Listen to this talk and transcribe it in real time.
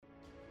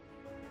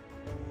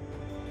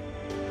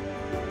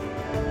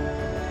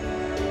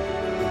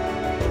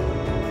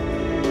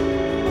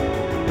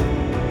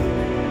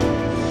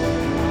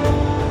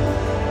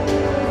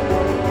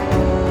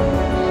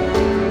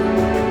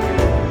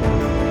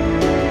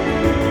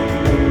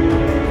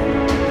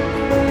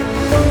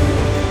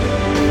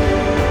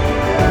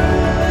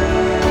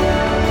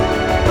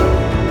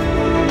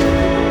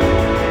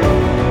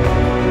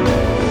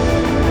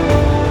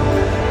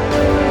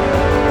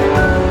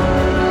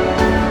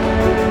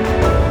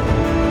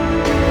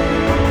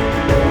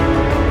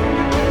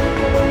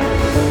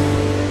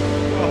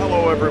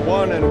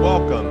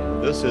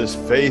This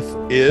is Faith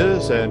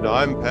Is, and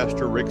I'm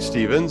Pastor Rick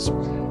Stevens.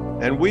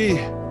 And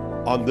we,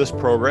 on this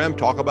program,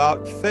 talk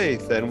about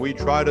faith, and we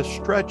try to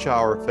stretch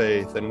our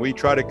faith, and we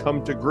try to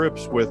come to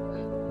grips with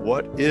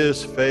what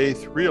is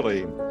faith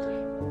really.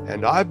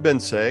 And I've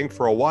been saying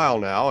for a while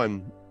now,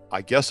 and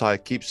I guess I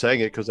keep saying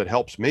it because it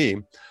helps me,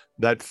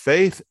 that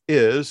faith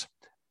is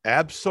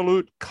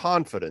absolute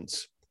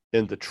confidence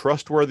in the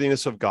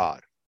trustworthiness of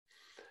God.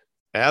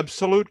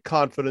 Absolute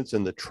confidence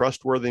in the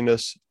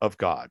trustworthiness of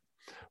God.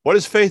 What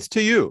is faith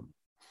to you?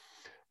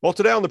 Well,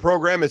 today on the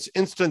program, it's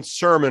Instant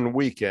Sermon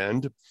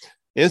Weekend.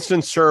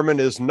 Instant Sermon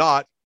is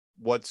not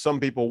what some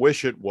people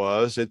wish it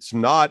was. It's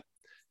not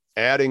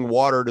adding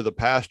water to the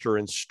pastor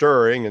and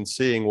stirring and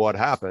seeing what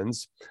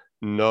happens.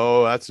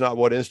 No, that's not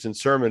what Instant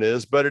Sermon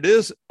is, but it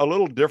is a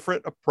little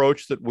different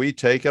approach that we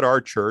take at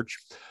our church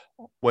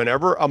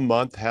whenever a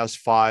month has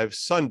 5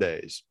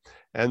 Sundays.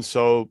 And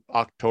so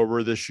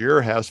October this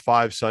year has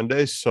 5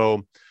 Sundays.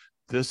 So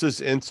this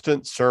is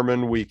Instant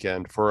Sermon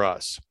Weekend for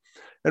us.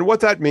 And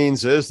what that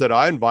means is that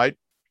I invite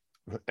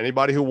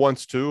anybody who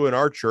wants to in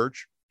our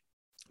church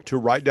to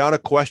write down a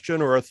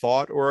question or a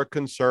thought or a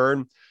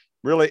concern,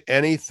 really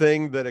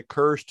anything that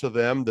occurs to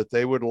them that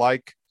they would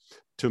like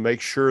to make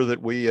sure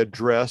that we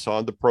address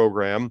on the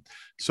program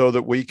so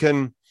that we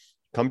can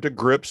come to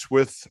grips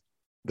with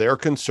their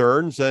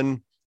concerns,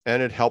 and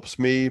it helps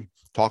me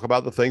talk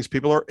about the things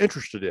people are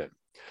interested in.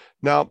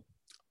 Now,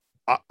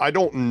 I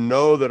don't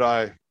know that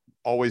I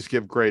always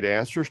give great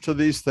answers to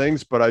these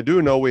things, but I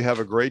do know we have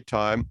a great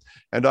time.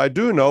 And I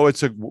do know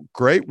it's a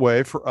great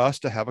way for us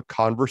to have a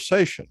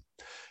conversation.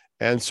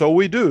 And so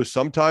we do.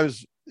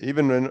 Sometimes,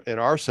 even in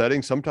our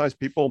setting, sometimes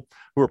people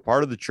who are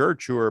part of the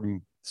church, who are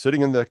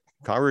sitting in the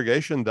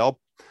congregation, they'll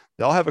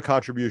have a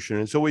contribution.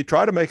 And so we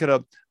try to make it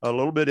a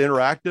little bit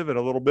interactive and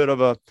a little bit of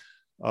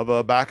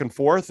a back and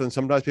forth. And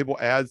sometimes people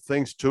add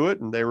things to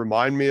it and they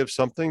remind me of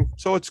something.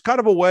 So it's kind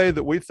of a way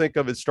that we think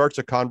of it starts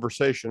a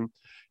conversation,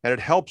 and it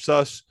helps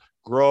us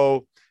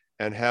grow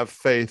and have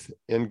faith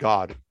in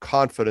God,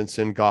 confidence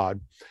in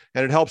God.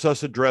 And it helps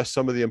us address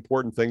some of the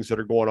important things that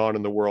are going on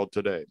in the world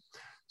today.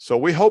 So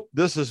we hope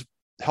this is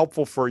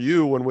helpful for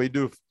you when we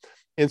do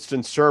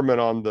Instant Sermon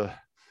on the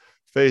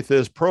Faith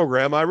Is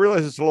program. I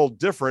realize it's a little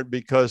different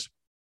because,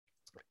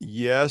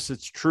 yes,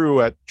 it's true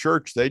at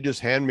church, they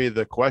just hand me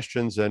the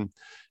questions and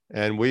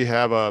we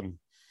have an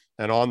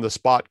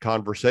on-the-spot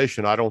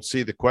conversation. I don't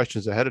see the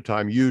questions ahead of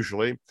time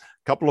usually.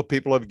 A couple of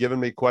people have given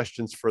me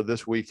questions for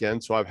this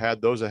weekend, so I've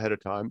had those ahead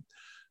of time.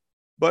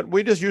 But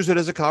we just use it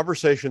as a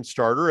conversation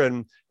starter,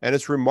 and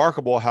it's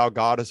remarkable how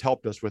God has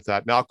helped us with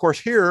that. Now, of course,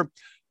 here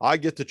I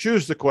get to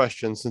choose the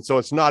questions, and so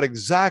it's not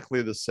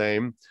exactly the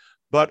same,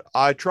 but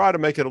I try to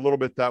make it a little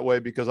bit that way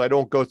because I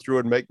don't go through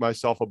and make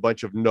myself a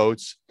bunch of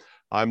notes.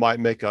 I might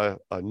make a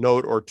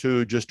note or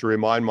two just to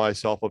remind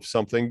myself of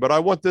something, but I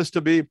want this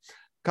to be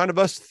kind of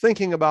us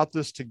thinking about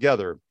this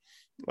together,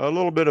 a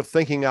little bit of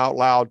thinking out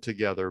loud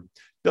together.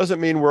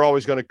 Doesn't mean we're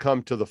always going to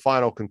come to the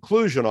final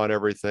conclusion on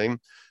everything.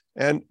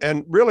 And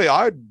really,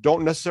 I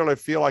don't necessarily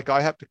feel like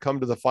I have to come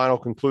to the final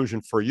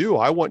conclusion for you.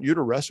 I want you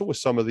to wrestle with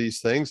some of these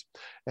things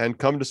and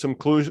come to some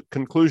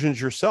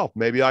conclusions yourself.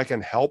 Maybe I can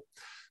help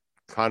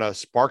kind of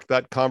spark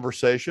that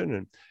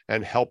conversation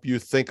and help you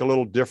think a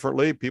little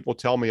differently. People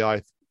tell me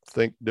I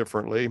think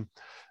differently.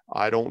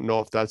 I don't know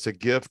if that's a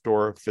gift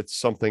or if it's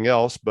something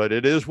else, but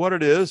it is what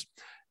it is.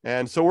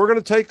 And so we're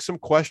going to take some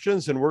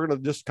questions and we're going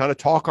to just kind of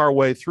talk our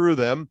way through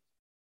them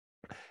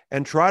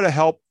and try to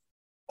help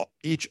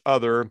each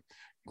other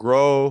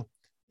grow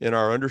in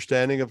our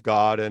understanding of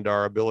God and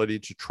our ability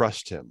to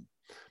trust Him.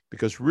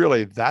 Because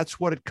really, that's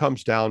what it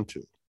comes down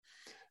to.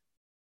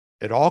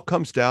 It all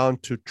comes down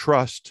to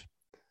trust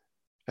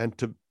and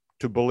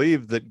to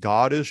believe that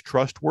God is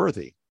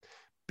trustworthy.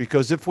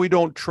 Because if we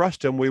don't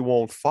trust Him, we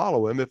won't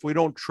follow Him. If we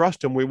don't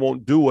trust Him, we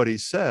won't do what He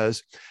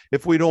says.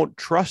 If we don't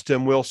trust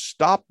Him, we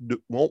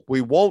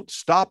won't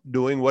stop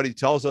doing what He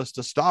tells us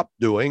to stop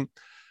doing.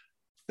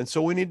 And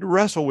so we need to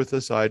wrestle with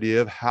this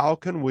idea of how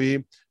can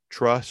we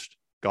trust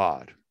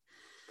God?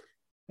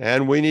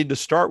 And we need to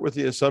start with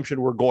the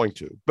assumption we're going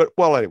to. But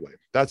well, anyway,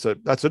 that's a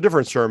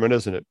different sermon,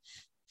 isn't it?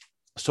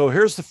 So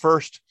here's the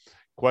first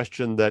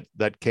question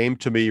that came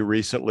to me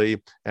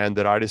recently and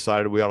that I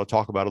decided we ought to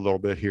talk about a little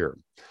bit here.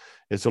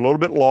 It's a little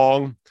bit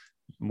long.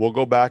 We'll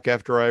go back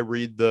after I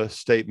read the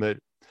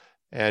statement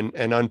and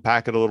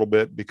unpack it a little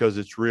bit because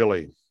it's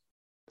really,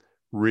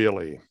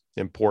 really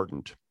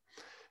important.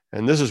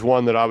 And this is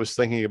one that I was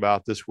thinking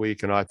about this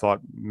week, and I thought,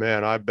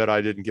 man, I bet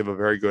I didn't give a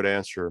very good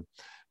answer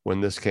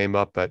when this came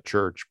up at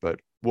church,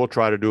 but we'll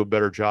try to do a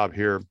better job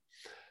here.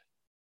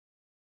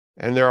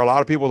 And there are a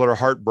lot of people that are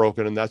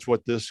heartbroken, and that's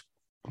what this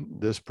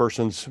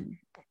person's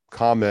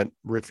comment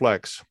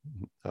reflects.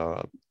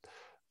 A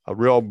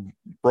real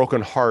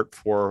broken heart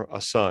for a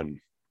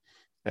son.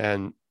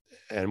 And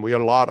a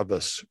lot of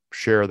us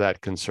share that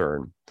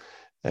concern.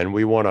 And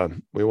we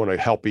want to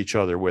help each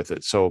other with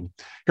it. So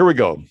here we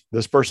go.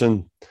 This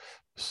person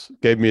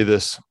gave me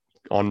this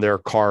on their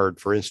card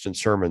for Instant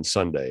Sermon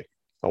Sunday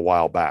a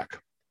while back.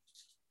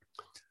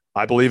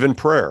 I believe in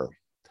prayer.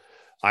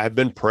 I have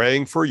been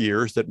praying for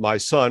years that my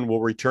son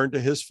will return to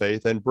his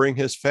faith and bring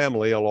his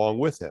family along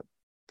with him.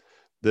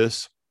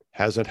 This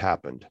hasn't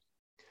happened.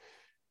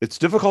 It's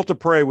difficult to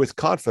pray with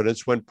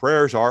confidence when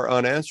prayers are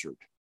unanswered.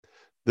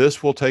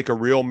 This will take a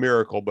real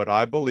miracle, but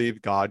I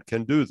believe God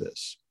can do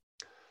this.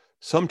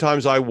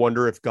 Sometimes I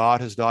wonder if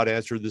God has not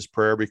answered this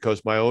prayer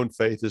because my own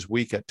faith is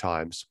weak at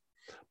times.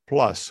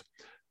 Plus,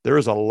 there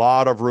is a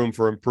lot of room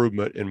for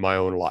improvement in my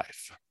own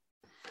life.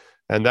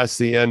 And that's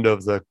the end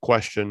of the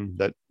question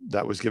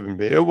that was given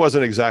me. It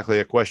wasn't exactly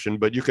a question,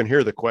 but you can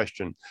hear the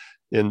question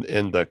in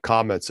the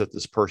comments that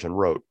this person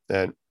wrote.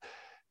 And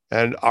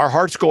our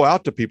hearts go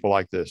out to people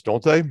like this,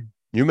 don't they?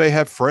 You may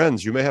have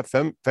friends, you may have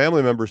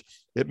family members.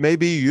 It may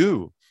be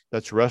you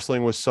that's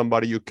wrestling with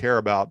somebody you care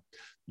about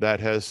that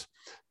has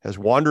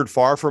wandered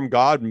far from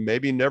God,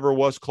 maybe never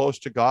was close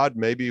to God,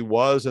 maybe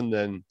was and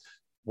then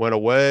went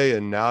away,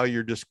 and now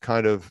you're just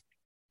kind of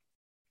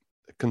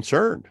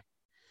concerned.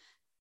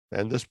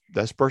 And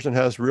this person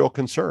has real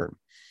concern.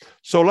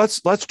 So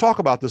let's talk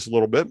about this a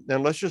little bit,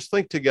 and let's just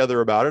think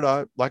together about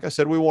it. Like I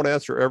said, we won't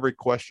answer every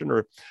question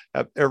or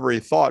have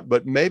every thought,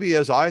 but maybe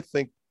as I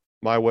think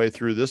my way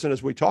through this and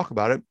as we talk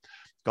about it,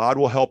 God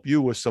will help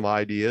you with some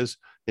ideas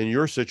in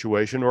your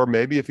situation, or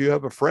maybe if you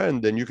have a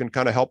friend, then you can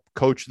kind of help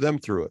coach them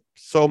through it.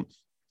 So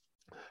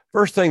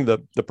first thing the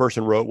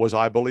person wrote was,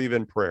 I believe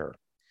in prayer.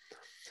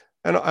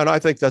 And I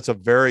think that's a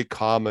very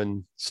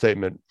common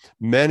statement.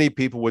 Many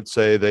people would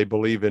say they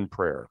believe in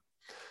prayer.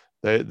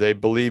 They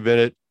believe in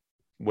it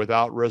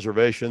without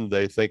reservation.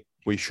 They think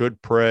we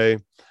should pray.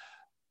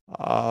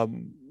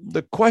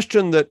 The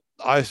question that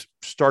I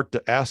start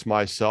to ask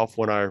myself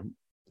when I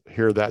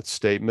hear that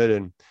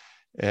statement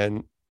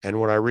and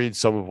when I read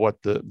some of what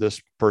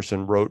this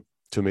person wrote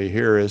to me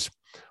here is,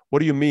 what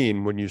do you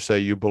mean when you say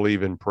you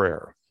believe in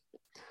prayer?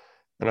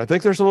 And I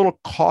think there's a little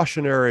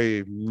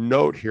cautionary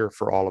note here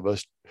for all of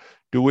us.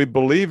 Do we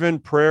believe in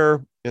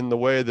prayer in the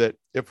way that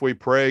if we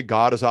pray,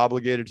 God is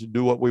obligated to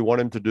do what we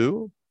want him to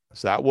do?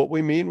 Is that what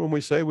we mean when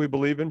we say we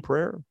believe in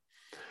prayer?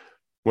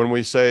 When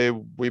we say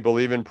we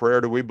believe in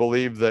prayer, do we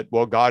believe that,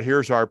 well, God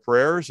hears our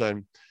prayers,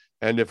 and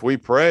if we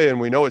pray and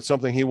we know it's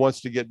something he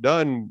wants to get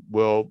done,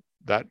 will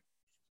that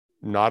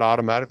not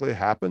automatically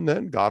happen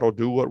then? God will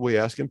do what we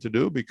ask him to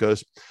do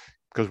because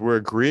we're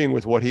agreeing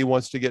with what he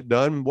wants to get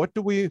done. What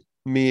do we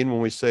mean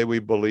when we say we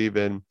believe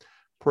in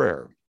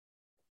prayer?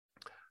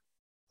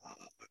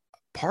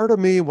 Part of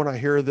me, when I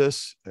hear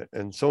this,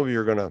 and some of you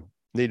are going to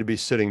need to be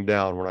sitting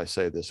down when I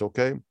say this,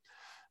 okay?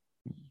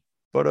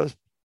 But a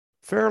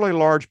fairly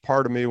large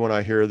part of me when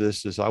I hear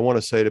this is I want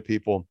to say to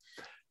people,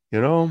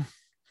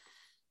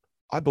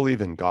 I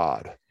believe in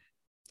God.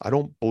 I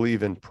don't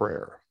believe in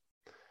prayer.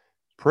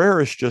 Prayer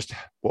is just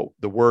what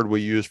the word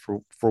we use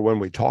for when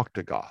we talk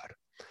to God.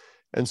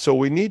 And so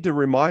we need to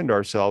remind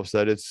ourselves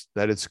that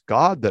it's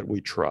God that we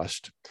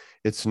trust.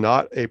 It's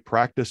not a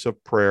practice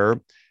of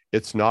prayer.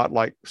 It's not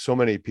like so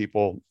many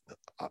people,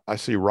 I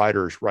see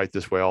writers write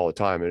this way all the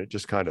time, and it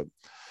just kind of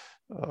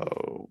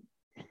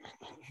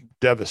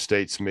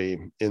devastates me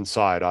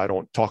inside. I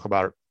don't talk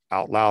about it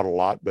out loud a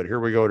lot, but here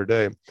we go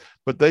today.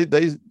 But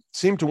they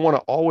seem to want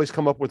to always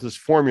come up with this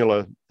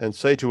formula and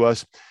say to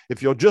us,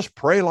 if you'll just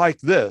pray like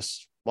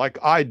this, like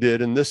I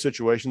did in this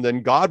situation,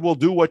 then God will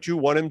do what you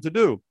want him to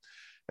do.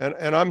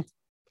 And I'm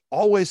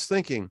always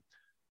thinking,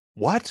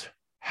 what?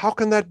 How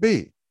can that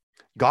be?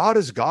 God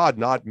is God,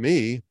 not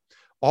me.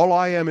 All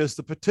I am is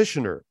the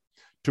petitioner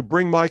to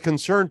bring my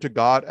concern to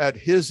God at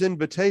his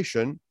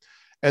invitation.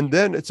 And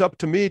then it's up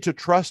to me to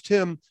trust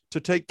him to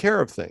take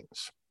care of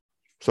things.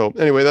 So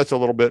anyway, that's a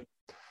little bit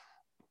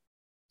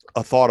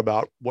a thought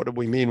about what do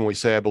we mean when we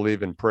say I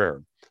believe in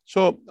prayer.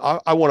 So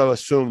I want to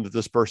assume that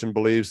this person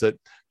believes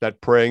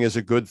that praying is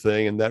a good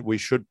thing and that we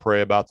should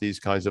pray about these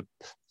kinds of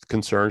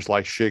concerns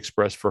like she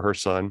expressed for her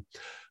son,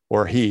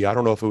 or he. I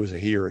don't know if it was a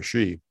he or a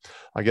she.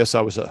 I guess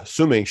I was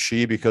assuming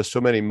she because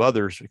so many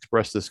mothers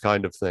express this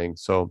kind of thing.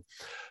 So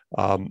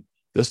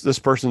this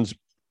person's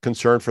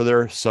concerned for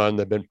their son.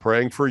 They've been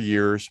praying for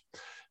years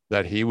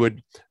that he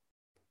would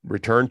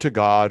return to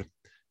God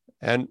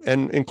and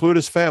include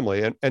his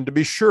family. And to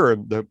be sure,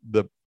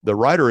 the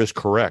writer is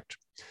correct.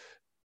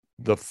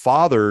 The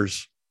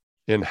fathers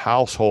in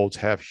households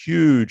have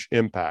huge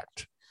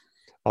impact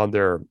on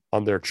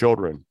their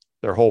children,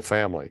 their whole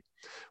family.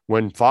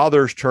 When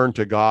fathers turn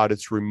to God,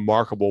 it's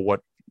remarkable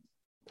what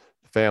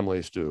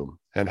families do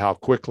and how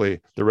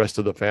quickly the rest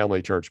of the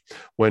family turns.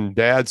 When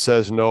dad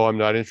says, no, I'm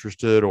not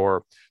interested,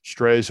 or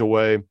strays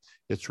away,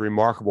 it's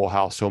remarkable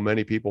how so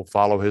many people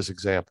follow his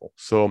example.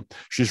 So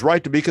she's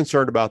right to be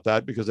concerned about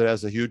that because it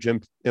has a huge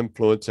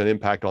influence and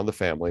impact on the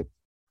family.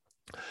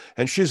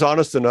 And she's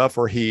honest enough,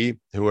 or he,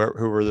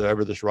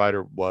 whoever this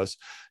writer was,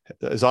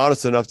 is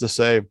honest enough to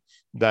say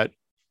that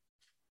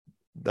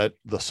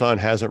the son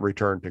hasn't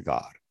returned to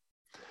God.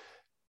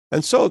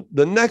 And so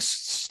the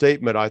next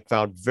statement I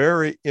found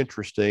very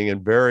interesting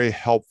and very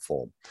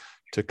helpful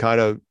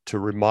to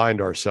remind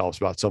ourselves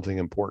about something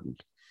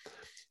important.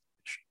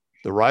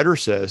 The writer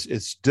says,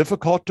 it's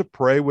difficult to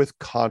pray with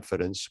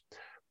confidence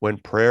when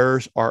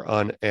prayers are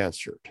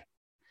unanswered.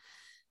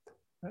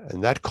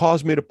 And that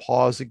caused me to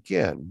pause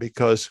again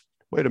because,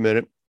 wait a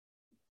minute.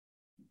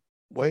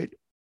 We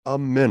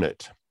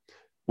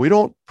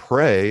don't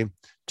pray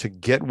to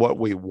get what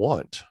we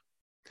want.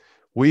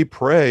 We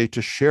pray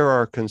to share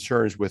our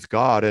concerns with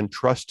God and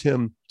trust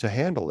Him to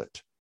handle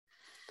it.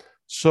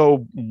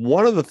 So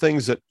one of the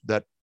things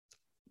that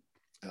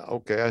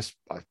okay,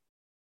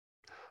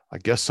 I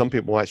guess some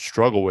people might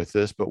struggle with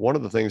this, but one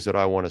of the things that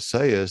I want to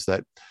say is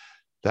that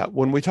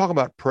when we talk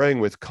about praying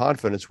with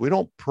confidence, we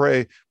don't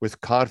pray with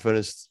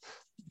confidence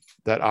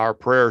that our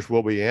prayers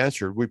will be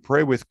answered. We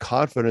pray with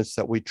confidence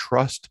that we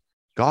trust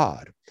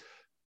God.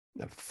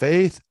 Now,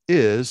 faith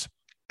is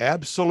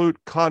absolute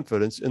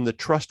confidence in the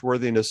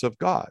trustworthiness of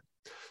God.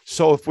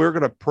 So if we're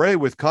going to pray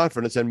with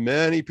confidence, and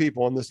many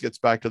people, and this gets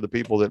back to the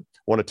people that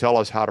want to tell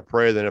us how to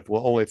pray, then if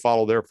we'll only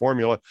follow their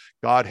formula,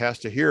 God has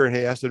to hear and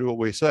He has to do what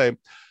we say.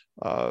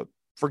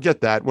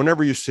 Forget that.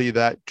 Whenever you see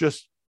that,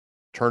 just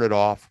turn it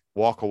off,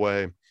 walk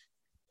away.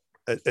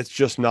 It's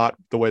just not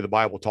the way the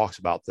Bible talks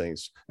about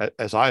things,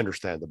 as I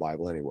understand the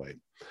Bible anyway.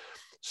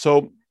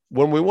 So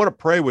when we want to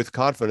pray with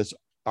confidence,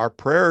 our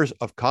prayers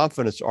of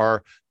confidence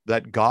are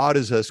that God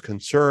is as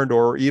concerned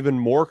or even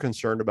more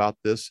concerned about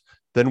this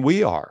than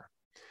we are.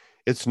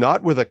 It's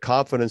not with a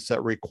confidence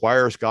that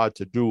requires God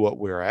to do what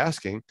we're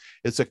asking.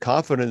 It's a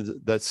confidence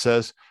that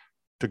says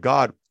to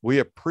God, we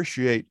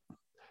appreciate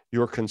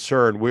your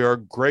concern. We are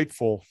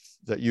grateful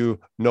that you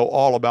know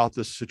all about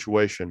this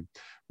situation.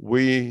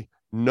 We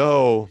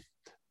know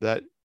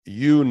that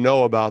you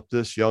know about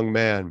this young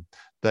man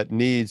that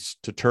needs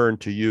to turn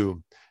to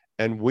you.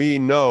 And we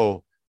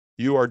know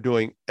you are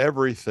doing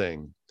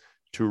everything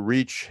to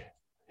reach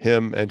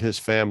him and his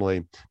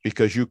family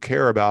because you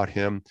care about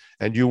him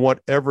and you want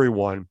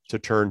everyone to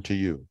turn to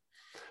you.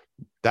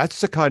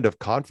 That's the kind of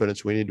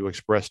confidence we need to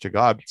express to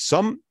God.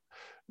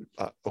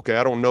 Okay,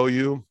 I don't know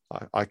you.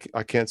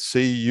 I can't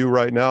see you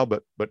right now,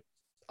 but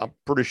I'm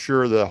pretty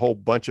sure the whole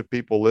bunch of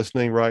people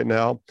listening right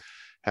now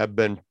have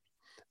been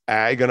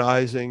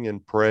agonizing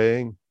and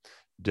praying,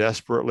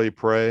 desperately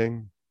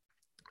praying.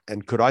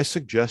 And could I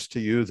suggest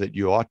to you that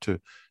you ought to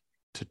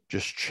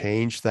just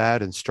change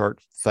that and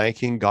start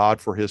thanking God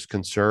for his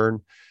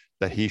concern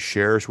that he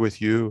shares with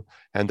you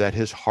and that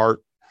his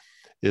heart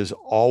is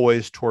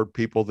always toward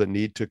people that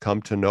need to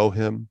come to know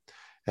him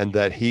and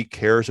that he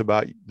cares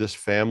about this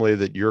family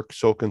that you're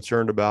so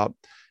concerned about,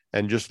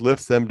 and just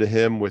lift them to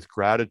him with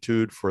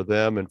gratitude for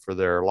them and for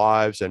their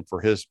lives and for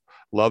his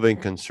loving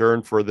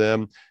concern for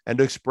them,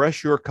 and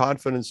express your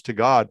confidence to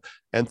God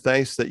and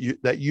thanks that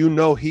you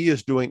know he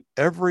is doing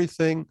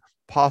everything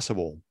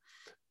possible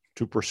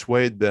to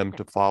persuade them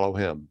to follow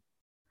him.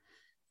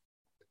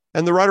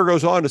 And the writer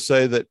goes on to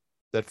say that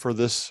for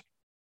this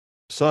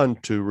son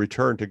to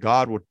return to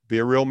God would be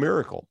a real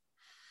miracle.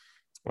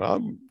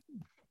 Well,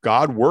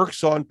 God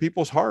works on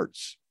people's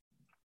hearts,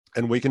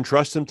 and we can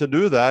trust him to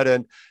do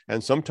that.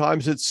 And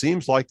sometimes it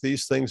seems like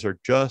these things are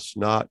just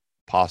not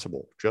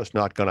possible, just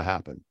not going to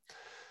happen.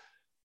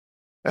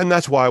 And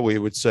that's why we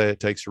would say it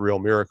takes a real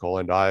miracle,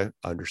 and I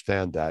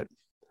understand that.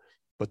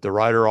 But the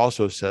writer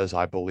also says,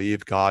 I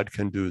believe God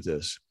can do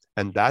this.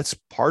 And that's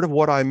part of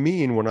what I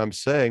mean when I'm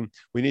saying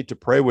we need to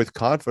pray with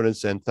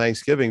confidence and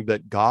thanksgiving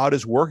that God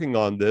is working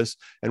on this.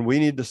 And we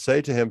need to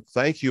say to him,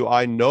 thank you.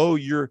 I know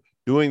you're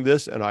doing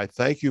this, and I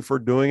thank you for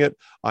doing it.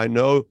 I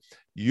know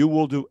you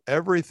will do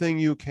everything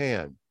you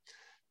can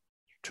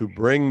to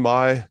bring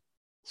my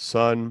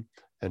son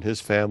and his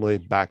family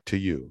back to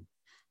you.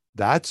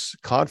 That's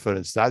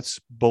confidence. That's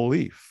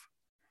belief.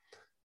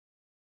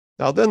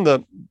 Now, then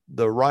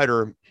the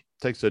writer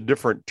takes a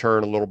different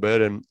turn a little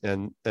bit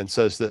and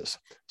says this: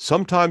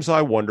 sometimes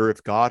I wonder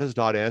if God has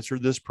not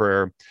answered this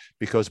prayer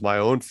because my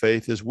own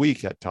faith is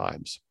weak at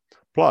times.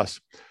 Plus,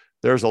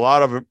 there's a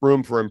lot of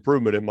room for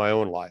improvement in my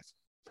own life.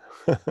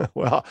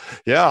 Well,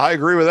 yeah, I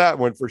agree with that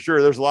one for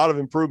sure. There's a lot of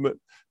improvement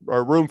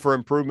or room for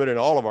improvement in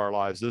all of our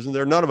lives, isn't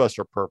there? None of us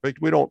are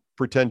perfect. We don't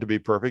pretend to be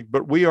perfect,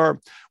 but we are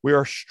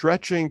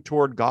stretching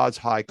toward God's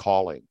high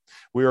calling.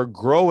 We are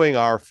growing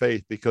our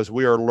faith because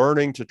we are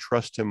learning to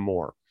trust him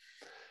more.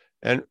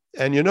 And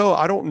you know,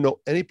 I don't know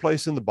any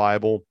place in the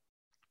Bible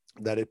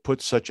that it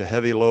puts such a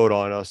heavy load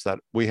on us that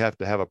we have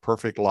to have a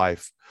perfect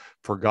life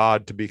for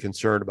God to be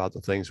concerned about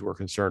the things we're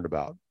concerned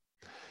about.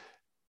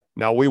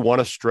 Now, we want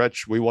to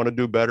stretch, we want to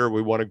do better,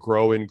 we want to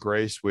grow in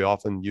grace. We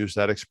often use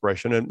that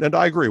expression, and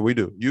I agree, we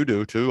do. You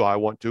do too, I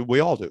want to,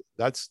 we all do.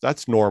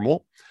 That's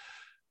normal.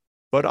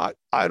 But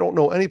I don't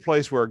know any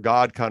place where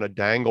God kind of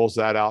dangles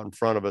that out in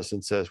front of us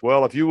and says,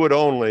 well, if you would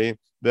only,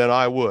 then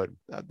I would.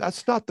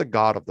 That's not the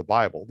God of the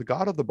Bible. The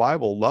God of the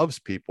Bible loves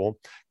people,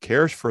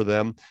 cares for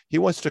them. He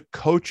wants to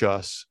coach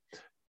us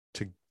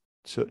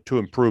to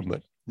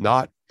improvement,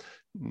 not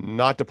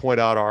to point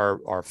out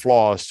our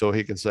flaws so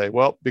he can say,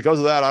 well, because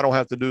of that, I don't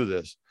have to do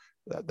this.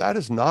 That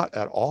is not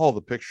at all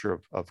the picture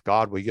of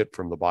God we get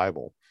from the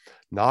Bible.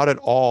 Not at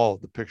all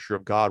the picture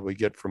of God we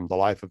get from the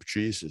life of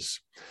Jesus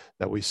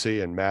that we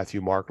see in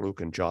Matthew, Mark,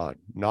 Luke, and John.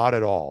 Not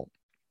at all.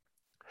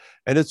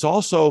 And it's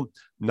also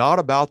not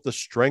about the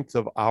strength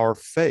of our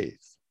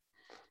faith.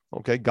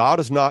 Okay, God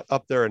is not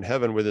up there in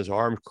heaven with his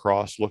arms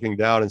crossed, looking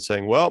down and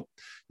saying, well,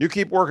 you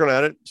keep working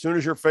at it. As soon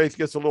as your faith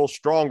gets a little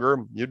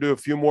stronger, you do a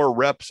few more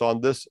reps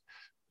on this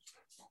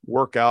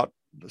workout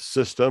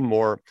system,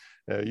 or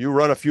you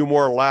run a few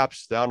more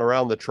laps down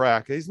around the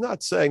track. He's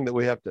not saying that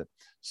we have to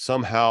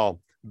somehow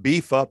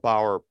beef up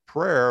our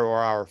prayer or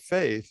our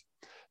faith.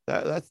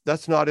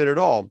 That's not it at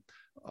all.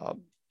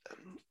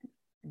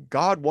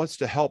 God wants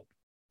to help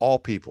all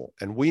people,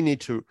 and we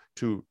need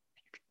to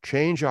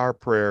change our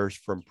prayers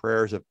from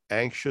prayers of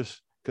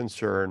anxious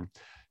concern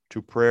to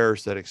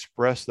prayers that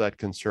express that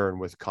concern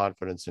with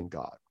confidence in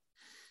God.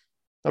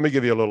 Let me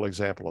give you a little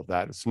example of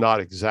that. It's not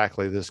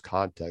exactly this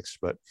context,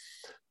 but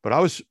I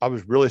was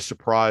really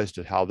surprised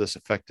at how this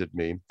affected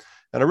me.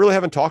 And I really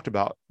haven't talked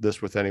about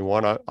this with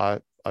anyone. I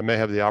may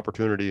have the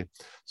opportunity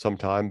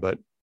sometime, but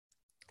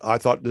I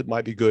thought it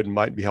might be good and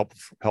might be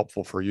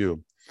helpful for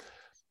you.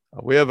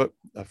 We have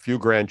a few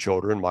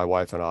grandchildren, my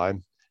wife and I,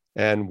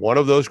 and one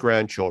of those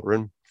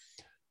grandchildren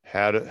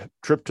had a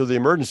trip to the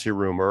emergency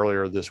room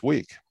earlier this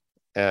week.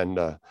 And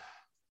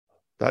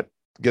that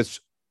gets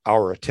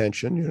our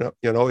attention.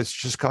 You know, it's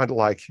just kind of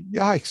like,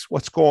 yikes,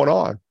 what's going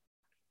on?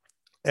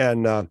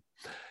 And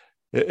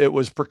it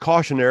was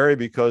precautionary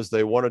because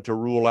they wanted to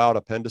rule out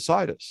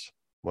appendicitis.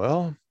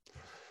 Well,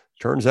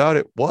 turns out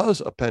it was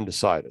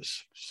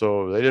appendicitis.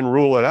 So they didn't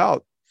rule it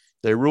out,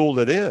 they ruled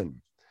it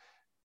in.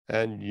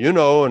 And you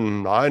know,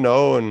 and I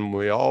know, and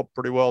we all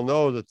pretty well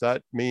know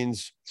that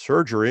means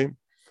surgery,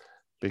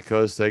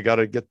 because they got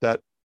to get that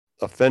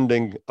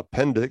offending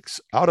appendix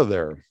out of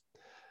there.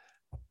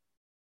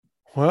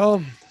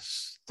 Well,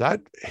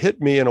 that hit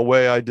me in a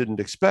way I didn't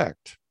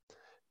expect.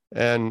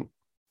 And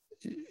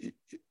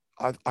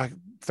I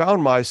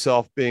found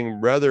myself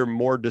being rather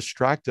more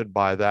distracted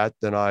by that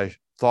than I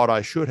thought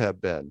I should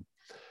have been.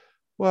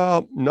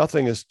 Well,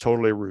 nothing is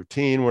totally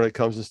routine when it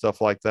comes to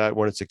stuff like that.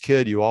 When it's a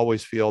kid, you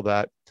always feel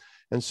that.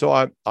 And so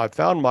I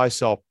found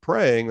myself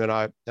praying, and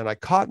I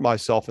caught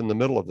myself in the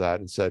middle of that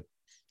and said,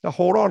 now,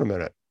 hold on a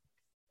minute.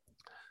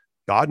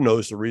 God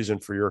knows the reason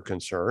for your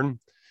concern.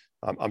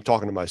 I'm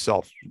talking to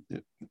myself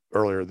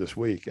earlier this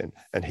week,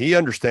 and he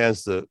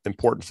understands the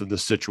importance of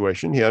this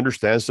situation. He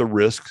understands the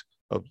risks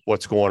of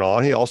what's going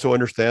on. He also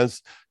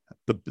understands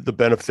the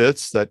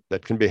benefits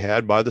that can be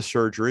had by the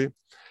surgery.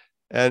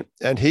 And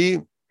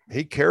he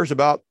cares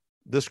about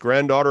this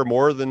granddaughter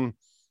more than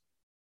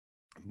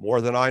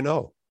I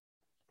know.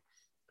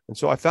 And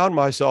so I found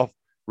myself,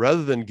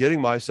 rather than getting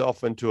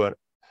myself into a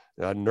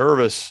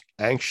nervous,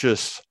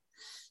 anxious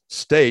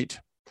state,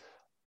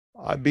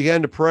 I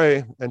began to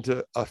pray and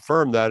to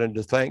affirm that and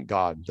to thank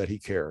God that he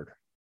cared,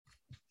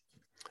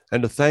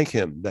 and to thank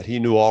him that he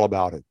knew all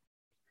about it,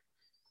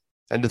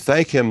 and to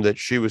thank him that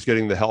she was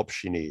getting the help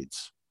she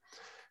needs,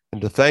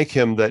 and to thank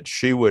him that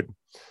she would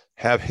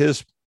have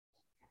his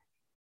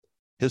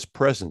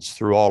presence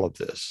through all of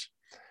this,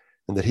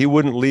 and that he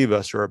wouldn't leave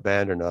us or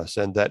abandon us,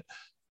 and that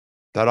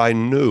I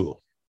knew,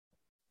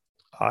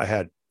 I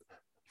had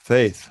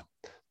faith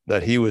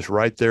that he was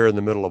right there in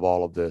the middle of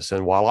all of this.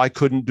 And while I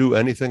couldn't do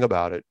anything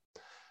about it,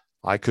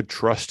 I could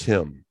trust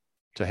him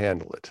to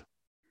handle it.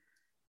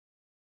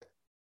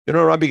 You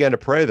know, I began to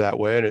pray that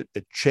way, and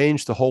it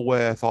changed the whole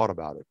way I thought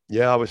about it.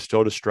 Yeah, I was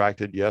still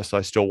distracted. Yes,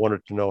 I still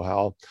wanted to know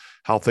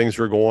how things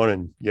were going.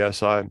 And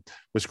yes, I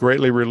was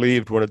greatly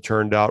relieved when it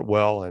turned out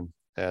well,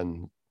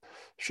 and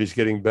she's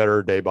getting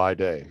better day by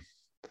day.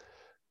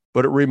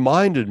 But it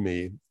reminded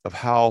me of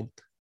how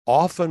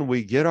often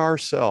we get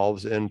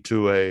ourselves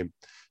into a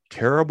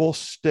terrible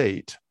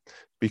state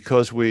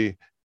because we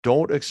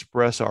don't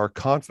express our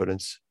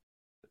confidence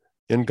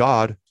in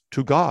God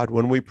to God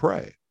when we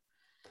pray.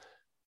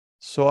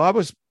 So I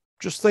was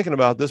just thinking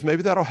about this.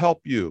 Maybe that'll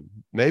help you.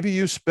 Maybe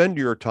you spend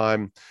your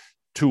time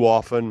too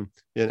often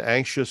in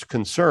anxious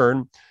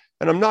concern.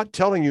 And I'm not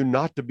telling you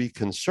not to be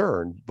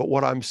concerned, but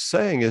what I'm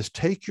saying is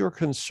take your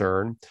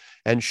concern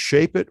and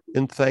shape it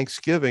in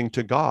thanksgiving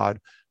to God,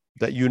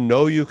 that you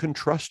know you can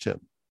trust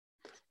him.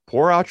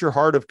 Pour out your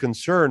heart of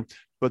concern,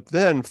 but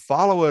then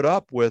follow it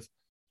up with,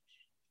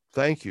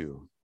 thank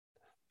you.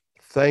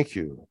 Thank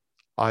you.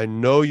 I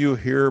know you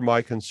hear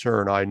my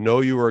concern. I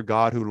know you are a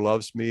God who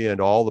loves me and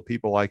all the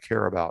people I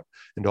care about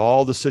and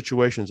all the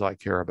situations I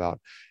care about.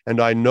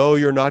 And I know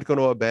you're not going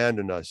to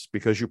abandon us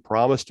because you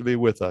promised to be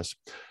with us.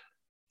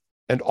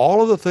 And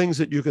all of the things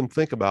that you can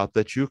think about,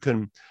 that you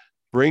can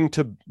bring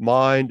to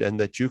mind and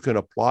that you can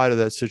apply to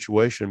that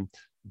situation,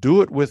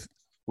 do it with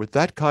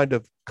that kind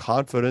of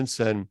confidence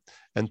and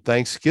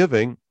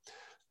thanksgiving,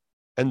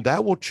 and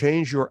that will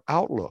change your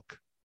outlook.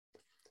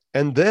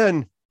 And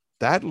then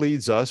that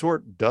leads us, or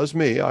it does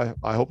me, I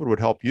hope it would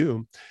help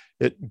you.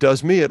 It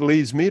does me, it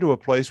leads me to a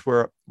place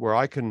where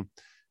I can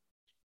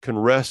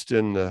rest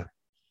in the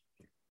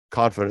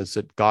confidence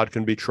that God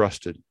can be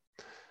trusted,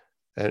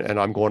 and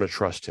I'm going to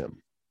trust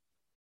him.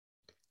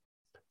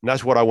 And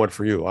that's what I want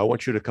for you. I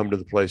want you to come to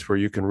the place where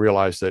you can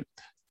realize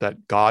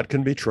that God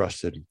can be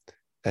trusted,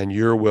 and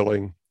you're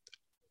willing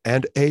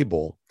and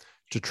able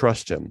to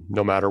trust him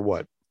no matter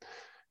what.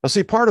 Now,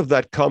 see, part of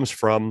that comes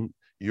from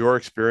your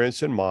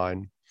experience and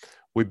mine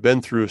we've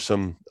been through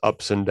some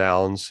ups and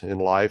downs in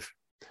life,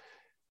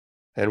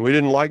 and we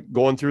didn't like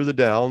going through the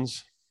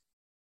downs,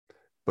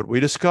 but we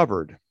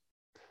discovered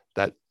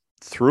that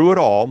through it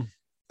all,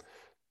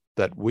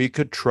 that we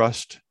could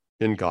trust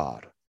in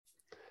God,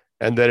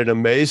 and that in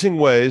amazing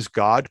ways,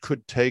 God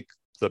could take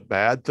the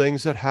bad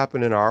things that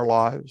happen in our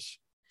lives,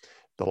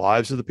 the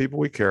lives of the people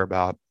we care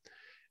about,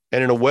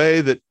 and in a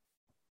way that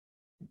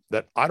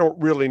I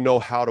don't really know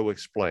how to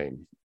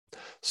explain.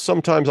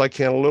 Sometimes I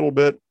can a little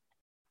bit.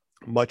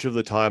 Much of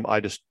the time, I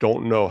just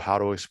don't know how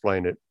to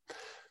explain it.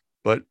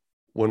 But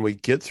when we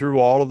get through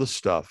all of the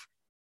stuff,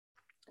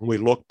 we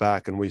look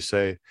back and we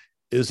say,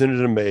 isn't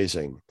it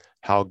amazing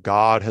how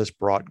God has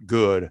brought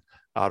good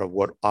out of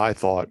what I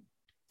thought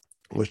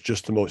was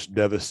just the most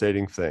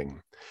devastating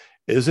thing?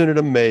 Isn't it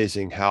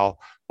amazing how,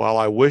 while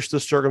I wish the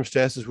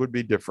circumstances would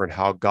be different,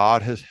 how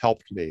God has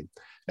helped me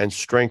and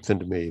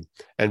strengthened me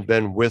and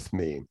been with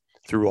me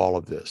through all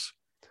of this?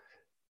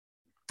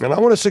 And I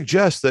want to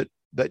suggest that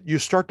you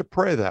start to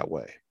pray that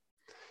way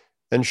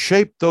and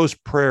shape those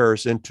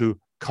prayers into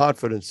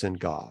confidence in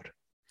God,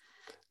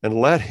 and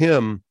let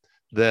him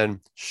then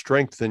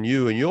strengthen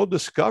you. And you'll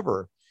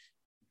discover,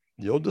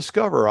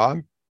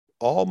 I'm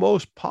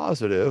almost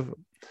positive,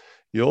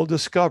 you'll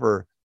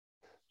discover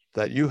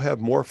that you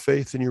have more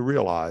faith than you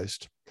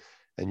realized.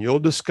 And you'll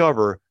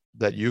discover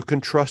that you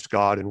can trust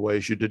God in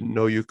ways you didn't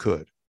know you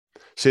could.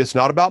 See, it's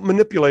not about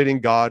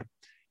manipulating God.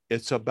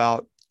 It's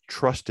about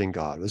trusting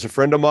God. As a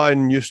friend of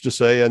mine used to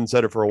say, and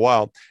said it for a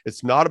while,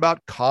 it's not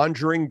about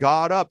conjuring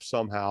God up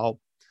somehow.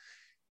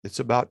 It's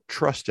about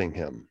trusting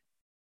him.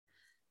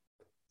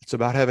 It's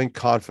about having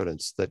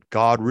confidence that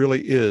God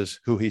really is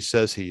who he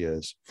says he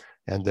is,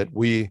 and that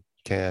we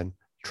can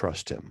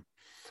trust him.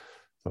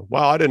 So,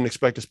 wow, I didn't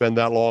expect to spend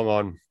that long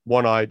on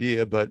one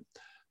idea, but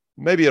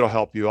maybe it'll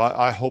help you.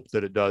 I hope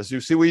that it does. You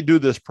see, we do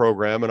this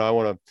program, and I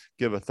want to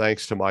give a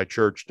thanks to my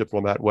church,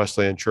 Diplomat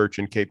Wesleyan Church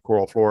in Cape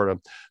Coral, Florida,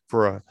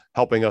 for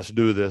helping us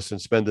do this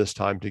and spend this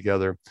time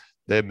together.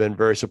 They've been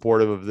very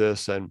supportive of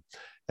this, and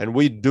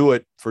we do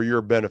it for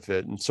your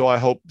benefit. And so I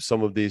hope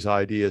some of these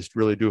ideas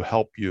really do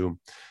help you,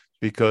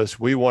 because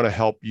we want to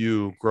help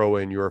you grow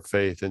in your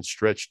faith and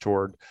stretch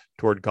toward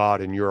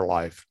God in your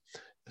life,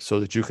 so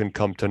that you can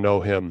come to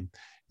know him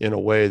in a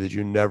way that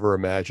you never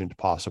imagined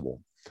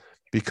possible,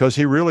 because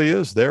he really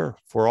is there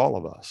for all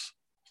of us.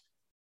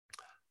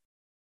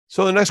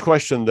 So the next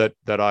question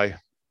that I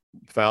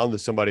found that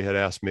somebody had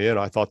asked me, and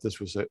I thought this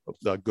was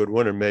a good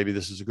one, and maybe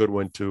this is a good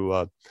one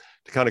to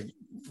kind of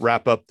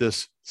wrap up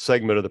this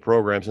segment of the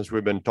program, since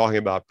we've been talking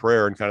about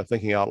prayer and kind of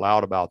thinking out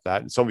loud about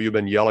that. And some of you have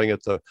been yelling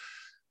at the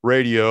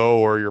radio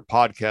or your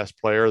podcast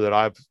player that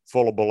I'm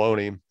full of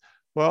baloney.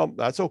 Well,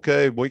 that's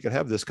okay. We can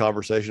have this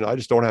conversation. I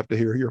just don't have to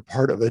hear your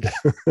part of it.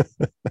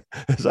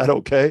 Is that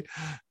okay?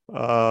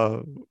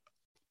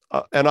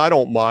 And I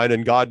don't mind,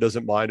 and God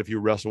doesn't mind if you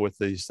wrestle with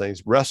these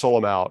things. Wrestle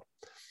them out.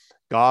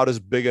 God is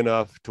big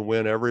enough to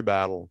win every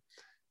battle,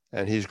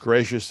 and he's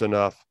gracious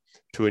enough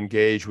to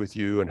engage with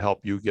you and help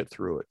you get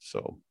through it.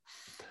 So,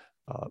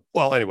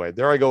 well, anyway,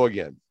 there I go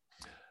again.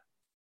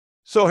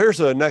 So here's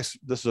the next.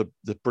 This is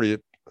a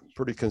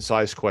pretty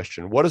concise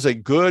question. What is a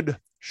good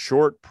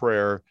short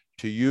prayer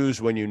to use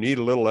when you need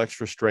a little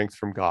extra strength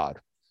from God?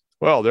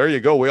 Well, there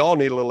you go. We all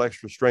need a little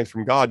extra strength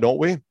from God, don't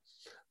we?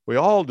 We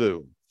all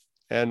do.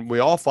 And we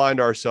all find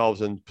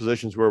ourselves in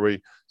positions where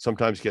we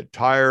sometimes get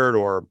tired,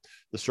 or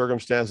the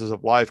circumstances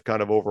of life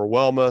kind of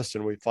overwhelm us,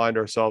 and we find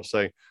ourselves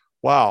saying,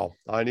 wow,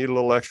 I need a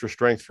little extra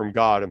strength from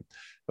God. And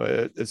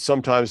it's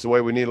sometimes the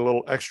way we need a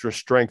little extra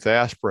strength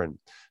aspirin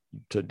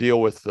to deal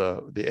with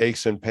the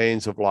aches and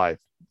pains of life.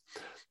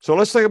 So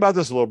let's think about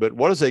this a little bit.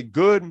 What is a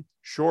good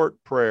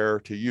short prayer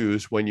to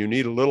use when you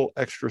need a little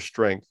extra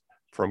strength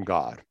from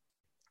God?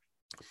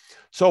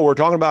 So we're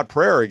talking about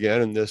prayer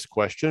again in this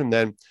question,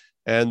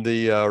 and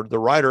the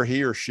writer,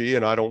 he or she,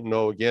 and I don't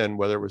know again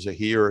whether it was a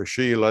he or a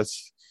she.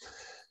 Let's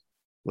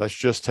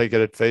just take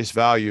it at face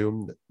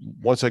value.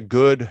 What's a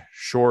good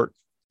short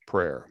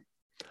prayer?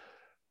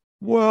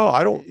 Well,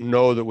 I don't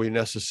know that we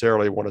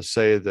necessarily want to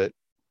say that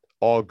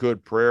all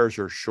good prayers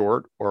are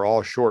short or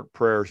all short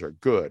prayers are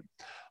good.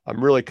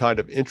 I'm really kind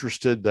of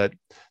interested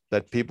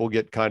that people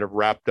get kind of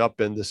wrapped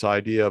up in this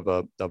idea of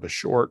a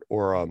short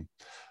or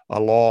a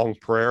long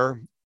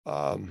prayer.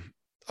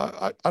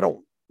 I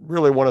don't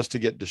really want us to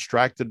get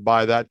distracted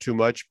by that too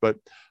much, but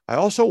I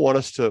also want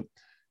us to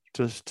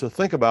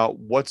think about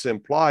what's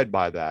implied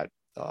by that.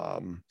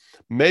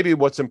 Maybe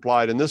what's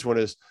implied in this one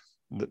is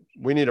that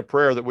we need a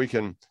prayer that we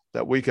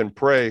can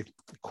pray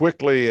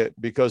quickly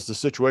because the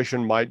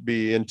situation might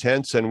be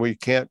intense and we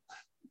can't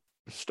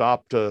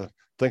stop to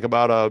think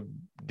about a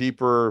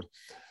deeper,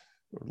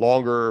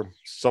 longer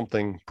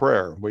something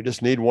prayer. We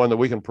just need one that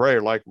we can pray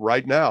like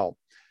right now.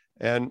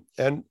 And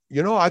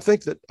you know, I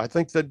think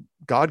that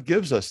God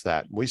gives us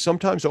that. We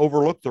sometimes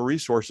overlook the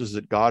resources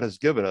that God has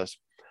given us.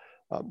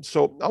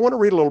 So I want to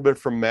read a little bit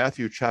from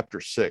Matthew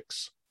chapter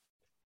 6.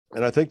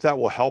 And I think that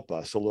will help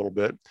us a little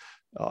bit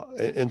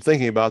in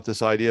thinking about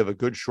this idea of a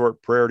good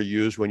short prayer to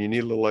use when you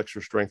need a little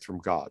extra strength from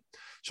God.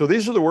 So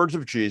these are the words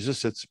of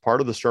Jesus. It's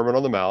part of the Sermon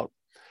on the Mount.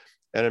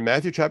 And in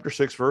Matthew chapter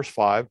 6, verse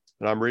 5,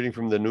 and I'm reading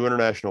from the New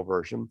International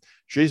Version,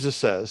 Jesus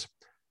says,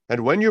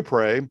 "And when you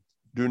pray,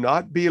 do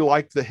not be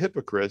like the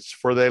hypocrites,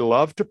 for they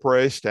love to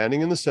pray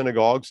standing in the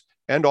synagogues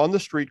and on the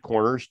street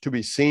corners to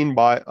be seen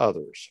by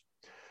others.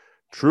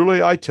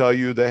 Truly, I tell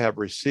you, they have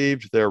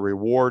received their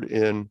reward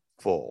in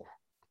full."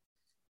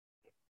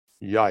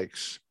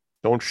 Yikes.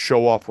 Don't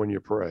show off when you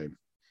pray.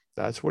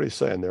 That's what he's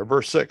saying there.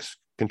 Verse 6,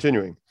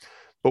 continuing.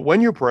 "But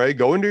when you pray,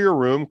 go into your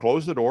room,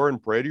 close the door,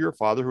 and pray to your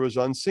Father who is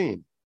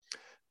unseen.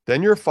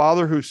 Then your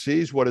Father who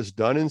sees what is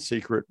done in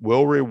secret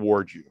will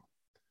reward you.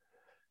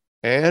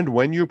 And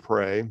when you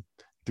pray,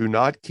 do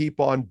not keep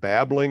on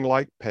babbling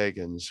like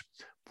pagans,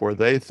 for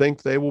they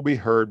think they will be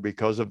heard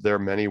because of their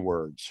many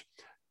words.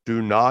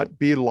 Do not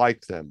be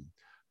like them,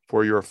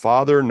 for your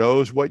Father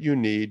knows what you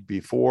need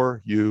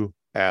before you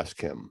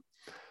ask him."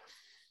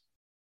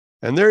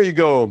 And there you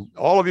go.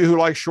 All of you who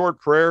like short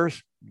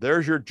prayers,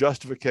 there's your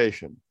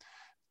justification.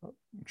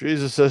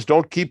 Jesus says,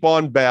 don't keep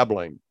on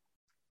babbling.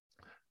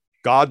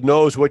 God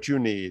knows what you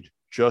need.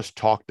 Just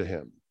talk to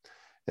him.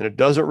 And it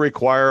doesn't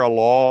require a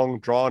long,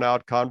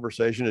 drawn-out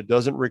conversation. It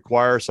doesn't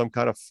require some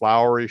kind of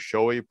flowery,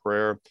 showy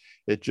prayer.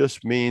 It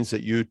just means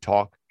that you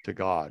talk to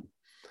God.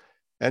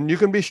 And you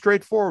can be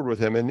straightforward with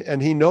him,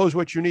 and he knows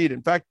what you need.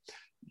 In fact,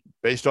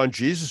 based on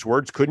Jesus'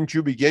 words, couldn't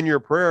you begin your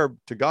prayer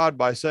to God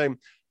by saying,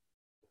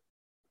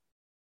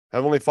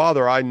 "Heavenly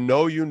Father, I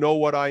know you know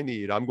what I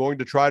need. I'm going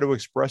to try to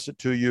express it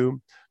to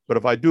you, but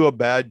if I do a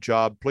bad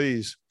job,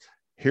 please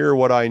hear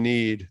what I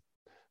need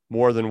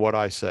more than what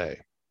I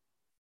say."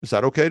 Is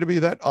that okay to be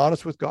that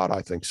honest with God?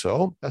 I think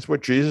so. That's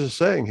what Jesus is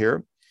saying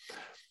here.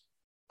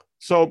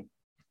 So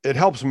it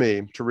helps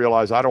me to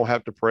realize I don't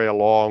have to pray a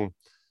long,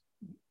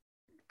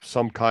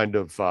 some kind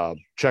of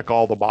check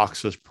all the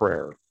boxes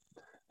prayer.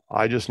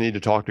 I just need to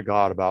talk to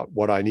God about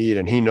what I need,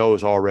 and he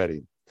knows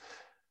already.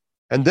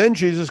 And then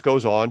Jesus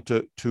goes on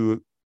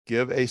to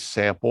give a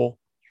sample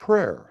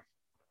prayer.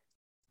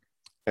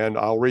 And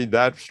I'll read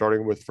that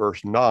starting with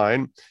verse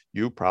 9.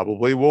 You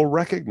probably will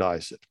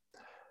recognize it.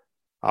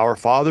 "Our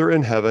Father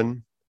in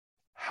heaven,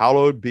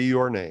 hallowed be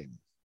your name.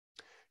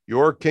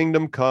 Your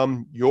kingdom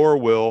come, your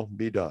will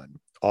be done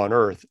on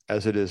earth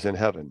as it is in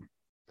heaven.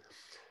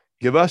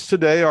 Give us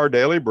today our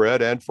daily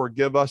bread, and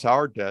forgive us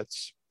our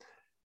debts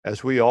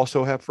as we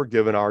also have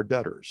forgiven our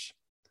debtors.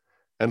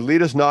 And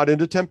lead us not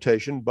into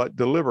temptation, but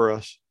deliver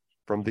us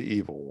from the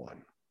evil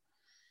one."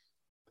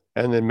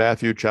 And in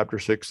Matthew chapter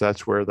 6,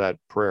 that's where that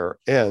prayer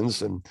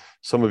ends. And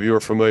some of you are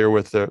familiar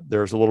with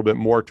there's a little bit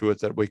more to it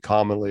that we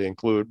commonly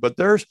include. But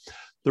the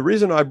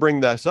reason I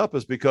bring this up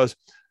is because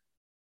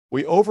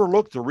we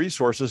overlook the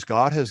resources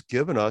God has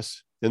given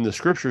us in the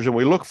scriptures, and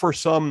we look for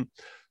some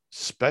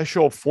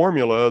special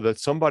formula that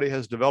somebody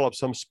has developed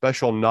some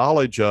special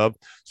knowledge of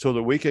so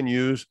that we can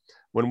use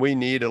when we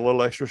need a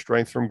little extra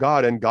strength from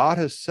God. And God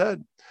has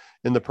said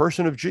in the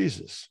person of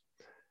Jesus,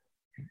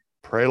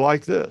 pray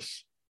like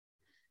this.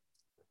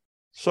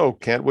 So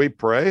can't we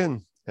pray?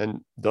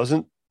 And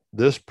doesn't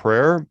this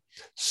prayer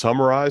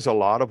summarize a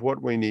lot of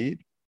what we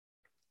need?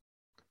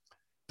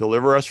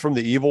 Deliver us from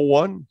the evil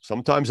one.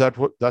 Sometimes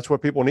that's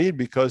what people need,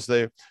 because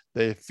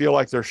they feel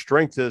like their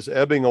strength is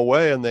ebbing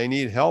away and they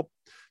need help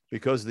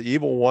because the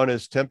evil one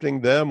is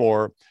tempting them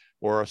or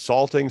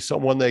assaulting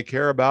someone they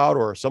care about,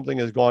 or something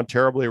has gone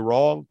terribly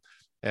wrong,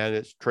 and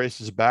it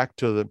traces back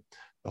to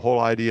the whole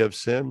idea of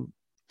sin.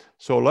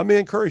 So let me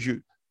encourage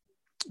you,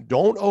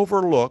 don't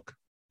overlook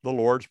the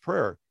Lord's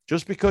Prayer.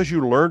 Just because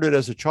you learned it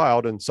as a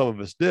child, and some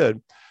of us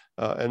did,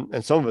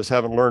 and some of us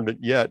haven't learned it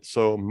yet,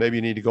 so maybe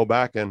you need to go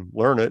back and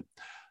learn it.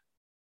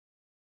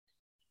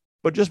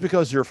 But just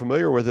because you're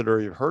familiar with it,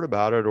 or you've heard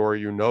about it, or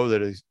you know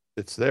that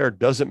it's there,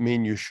 doesn't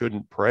mean you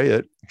shouldn't pray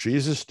it.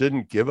 Jesus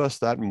didn't give us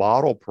that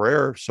model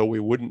prayer so we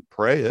wouldn't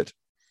pray it.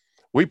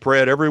 We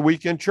pray it every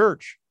week in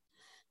church.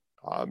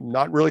 I'm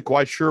not really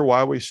quite sure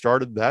why we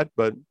started that,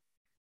 but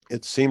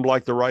it seemed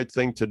like the right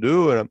thing to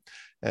do.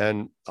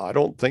 And I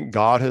don't think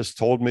God has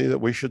told me that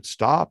we should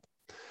stop.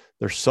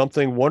 There's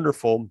something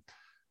wonderful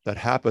that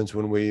happens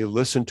when we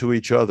listen to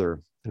each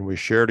other and we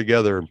share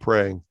together in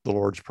praying the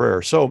Lord's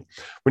Prayer. So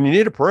when you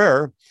need a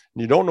prayer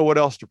and you don't know what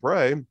else to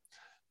pray,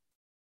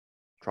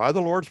 try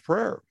the Lord's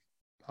Prayer.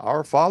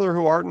 Our Father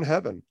who art in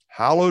heaven,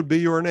 hallowed be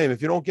your name.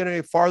 If you don't get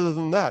any farther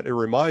than that, it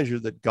reminds you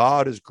that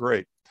God is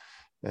great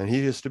and he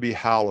is to be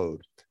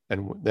hallowed.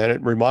 And then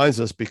it reminds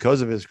us,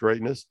 because of his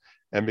greatness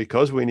and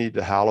because we need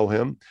to hallow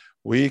him,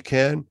 we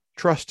can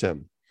trust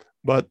him.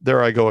 But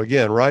there I go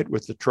again, right?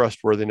 With the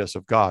trustworthiness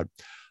of God.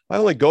 I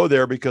only go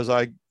there because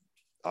I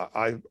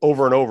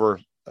over and over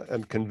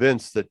am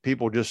convinced that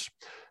people just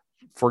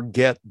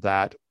forget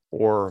that,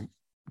 or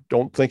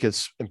don't think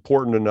it's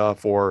important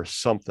enough, or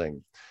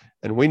something.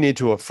 And we need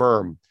to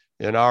affirm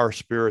in our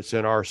spirits,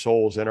 in our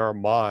souls, in our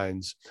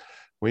minds,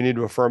 we need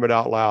to affirm it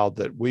out loud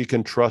that we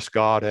can trust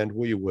God, and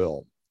we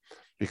will,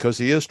 because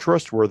he is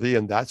trustworthy,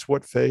 and that's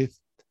what faith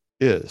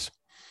is.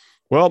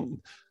 Well,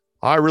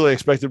 I really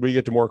expected we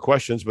get to more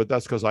questions, but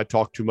that's because I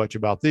talk too much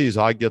about these.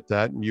 I get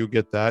that and you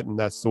get that, and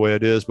that's the way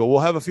it is. But we'll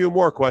have a few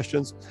more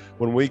questions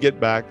when we get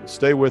back.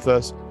 Stay with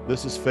us.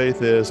 This is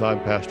Faith Is. I'm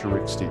Pastor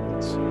Rick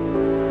Stevens.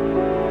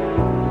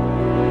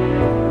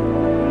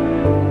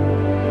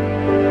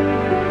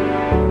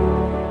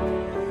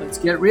 Let's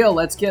get real.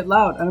 Let's get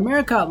loud. On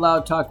America Out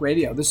Loud Talk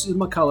Radio, this is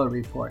McCullough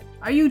Report.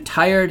 Are you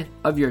tired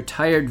of your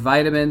tired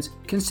vitamins?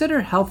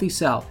 Consider Healthy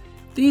Cell.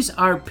 These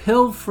are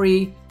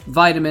pill-free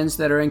vitamins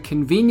that are in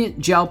convenient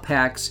gel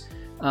packs.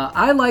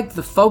 I like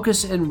the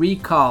Focus and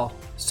Recall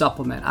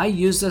supplement. I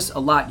use this a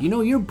lot. You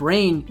know, your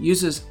brain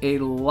uses a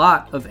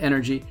lot of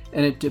energy,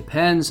 and it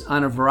depends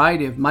on a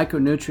variety of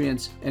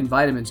micronutrients and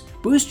vitamins.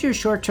 Boost your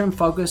short-term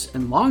focus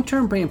and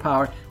long-term brain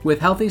power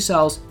with Healthy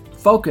Cell's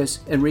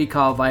Focus and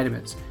Recall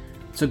vitamins.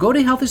 So go to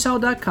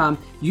healthycell.com,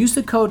 use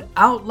the code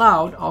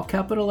OUTLOUD, all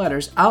capital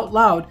letters,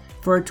 OUTLOUD,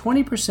 for a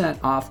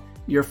 20% off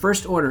your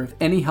first order of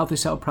any Healthy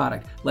Cell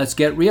product. Let's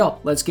get real.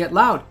 Let's get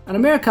loud on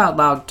America Out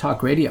Loud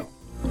Talk Radio.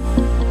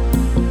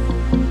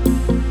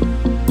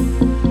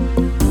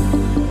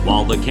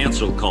 While the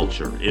cancel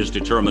culture is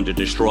determined to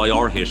destroy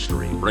our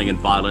history, bringing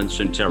violence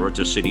and terror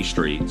to city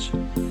streets,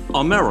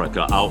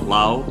 America Out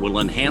Loud will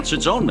enhance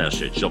its own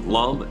message of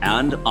love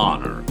and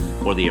honor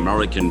for the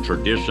American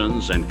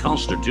traditions and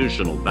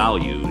constitutional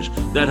values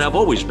that have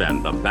always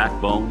been the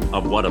backbone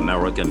of what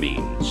America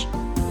means: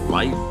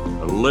 life,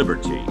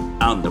 liberty,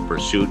 and the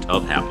pursuit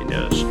of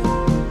happiness.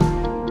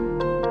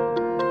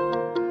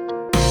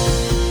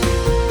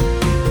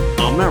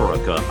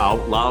 America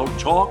Out Loud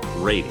Talk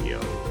Radio.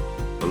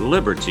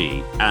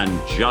 Liberty and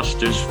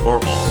justice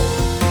for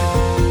all.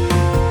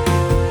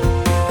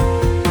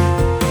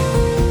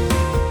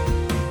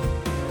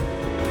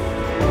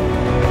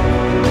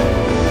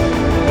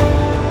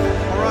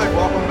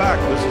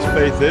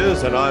 Faith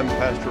Is, and I'm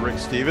Pastor Rick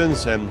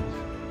Stevens, and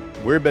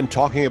we've been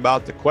talking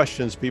about the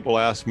questions people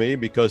ask me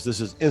because this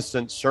is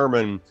instant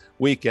sermon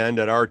weekend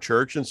at our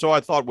church, and so I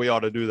thought we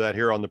ought to do that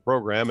here on the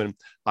program, and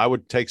I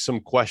would take some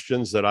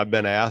questions that I've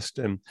been asked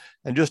and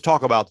just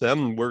talk about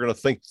them. We're going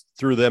to think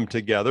through them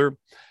together,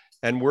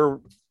 and we're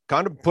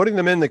kind of putting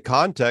them in the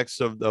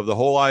context of the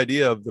whole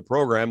idea of the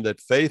program,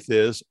 that faith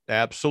is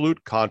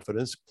absolute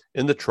confidence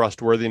in the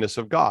trustworthiness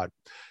of God.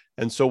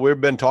 And so we've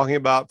been talking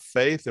about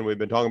faith, and we've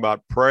been talking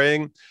about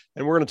praying,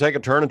 and we're going to take a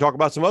turn and talk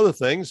about some other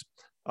things.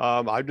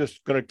 I'm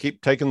just going to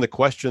keep taking the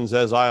questions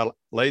as I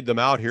laid them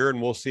out here,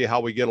 and we'll see how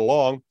we get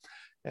along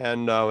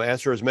and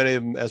answer as many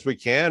of them as we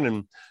can.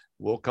 And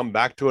we'll come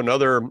back to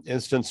another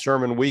instant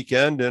sermon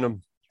weekend in a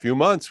few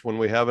months when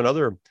we have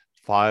another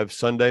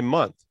 5-Sunday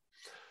month.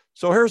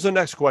 So here's the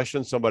next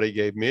question somebody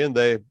gave me, and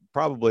they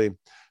probably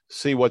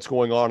see what's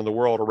going on in the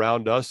world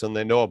around us, and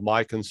they know of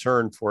my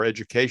concern for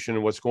education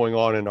and what's going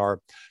on in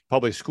our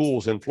public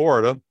schools in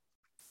Florida.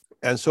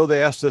 And so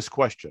they asked this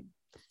question: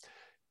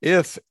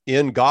 if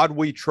 "In God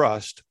We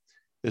Trust"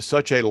 is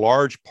such a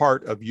large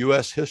part of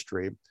U.S.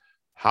 history,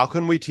 how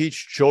can we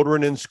teach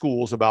children in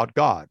schools about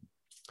God?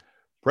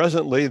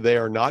 Presently, they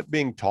are not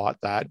being taught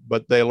that,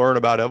 but they learn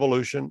about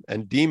evolution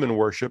and demon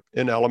worship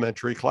in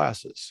elementary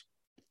classes.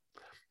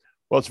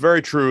 Well, it's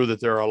very true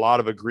that there are a lot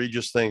of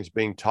egregious things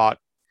being taught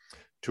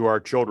to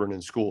our children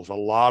in schools, a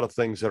lot of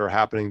things that are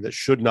happening that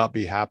should not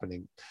be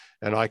happening.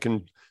 And I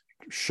can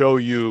show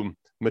you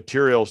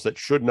materials that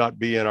should not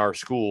be in our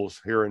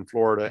schools here in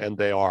Florida, and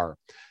they are.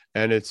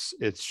 And it's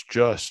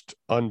just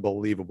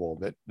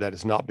unbelievable that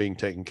it's not being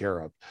taken care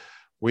of.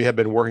 We have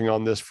been working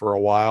on this for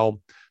a while,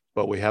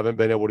 but we haven't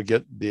been able to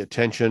get the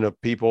attention of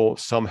people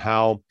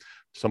somehow.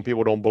 Some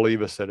people don't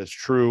believe us that it's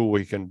true.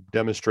 We can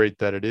demonstrate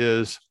that it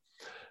is.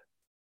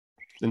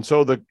 And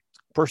so the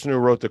person who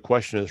wrote the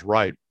question is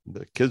right.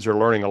 The kids are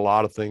learning a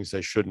lot of things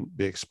they shouldn't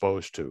be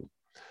exposed to.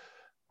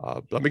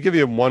 Let me give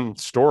you one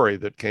story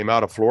that came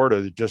out of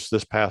Florida just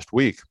this past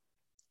week.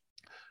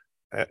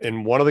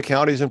 In one of the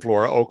counties in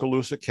Florida,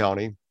 Okaloosa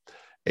County,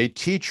 a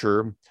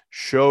teacher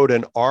showed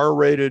an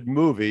R-rated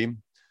movie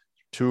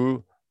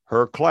to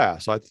her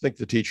class. I think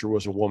the teacher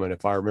was a woman,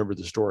 if I remember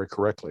the story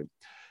correctly.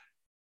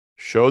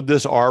 Showed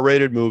this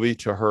R-rated movie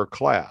to her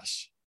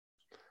class.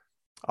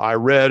 I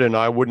read, and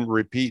I wouldn't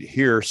repeat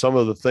here, some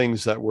of the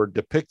things that were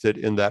depicted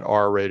in that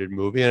R-rated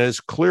movie, and it's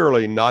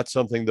clearly not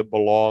something that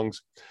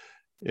belongs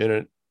in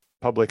a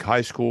public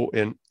high school,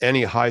 in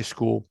any high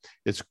school.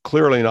 It's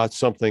clearly not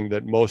something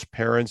that most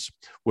parents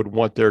would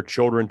want their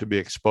children to be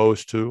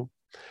exposed to.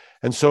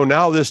 And so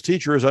now this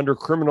teacher is under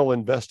criminal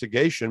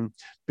investigation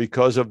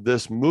because of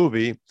this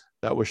movie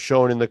that was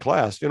shown in the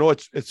class. You know,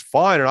 it's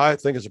fine, and I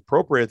think it's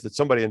appropriate that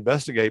somebody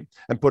investigate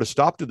and put a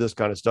stop to this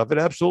kind of stuff. It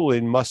absolutely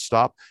must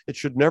stop. It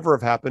should never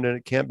have happened, and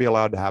it can't be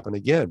allowed to happen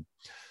again.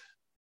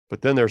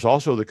 But then there's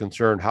also the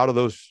concern: how do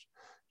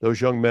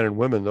those young men and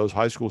women, those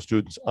high school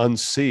students,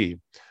 unsee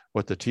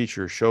what the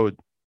teacher showed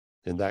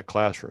in that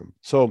classroom?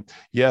 So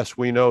yes,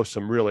 we know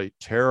some really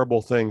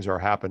terrible things are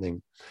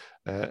happening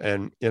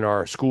and in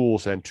our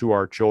schools and to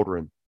our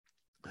children.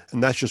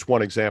 And that's just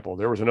one example.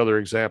 There was another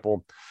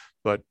example,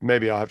 but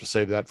maybe I'll have to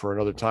save that for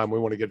another time. We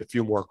want to get a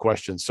few more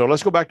questions. So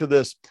let's go back to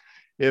this.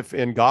 if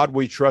In God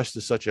We Trust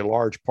is such a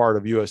large part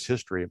of U.S.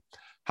 history,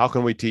 how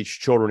can we teach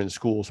children in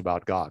schools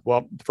about God?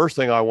 Well, the first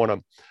thing I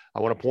want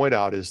to point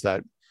out is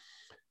that,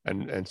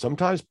 and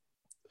sometimes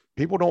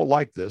people don't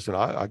like this, and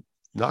I'm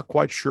not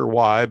quite sure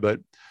why, but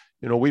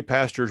we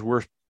pastors,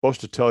 we're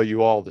supposed to tell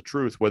you all the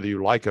truth, whether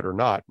you like it or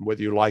not,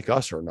 whether you like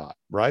us or not,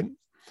 right?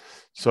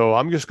 So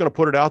I'm just going to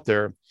put it out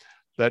there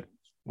that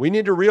we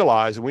need to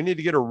realize, and we need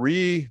to get a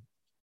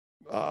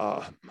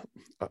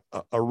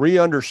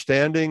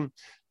re-understanding,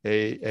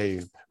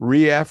 a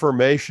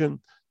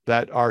reaffirmation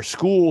that our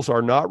schools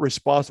are not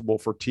responsible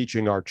for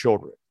teaching our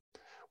children.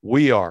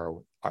 We are,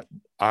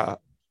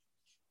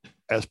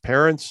 as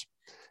parents,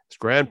 as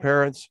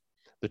grandparents,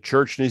 the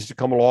church needs to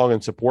come along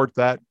and support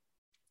that.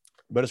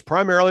 But it's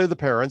primarily the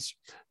parents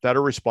that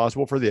are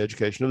responsible for the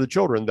education of the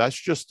children. That's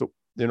just,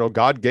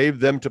 God gave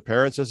them to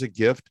parents as a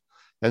gift.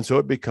 And so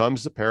it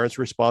becomes the parents'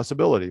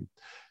 responsibility.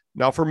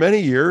 Now, for many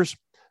years,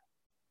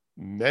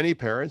 many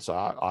parents,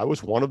 I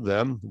was one of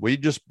them, we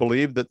just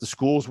believed that the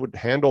schools would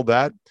handle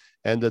that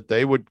and that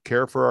they would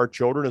care for our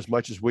children as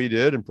much as we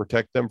did and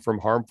protect them from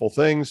harmful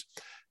things,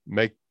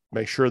 make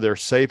sure they're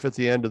safe at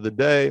the end of the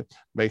day,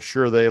 make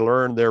sure they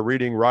learn their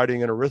reading,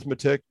 writing, and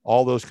arithmetic,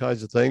 all those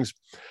kinds of things.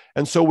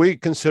 And so we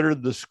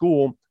considered the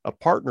school a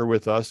partner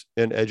with us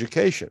in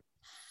education.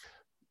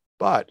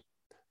 But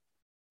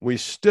we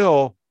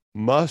still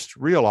must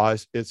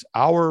realize it's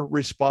our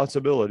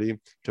responsibility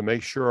to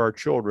make sure our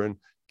children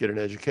get an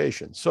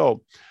education.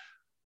 So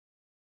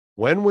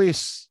when we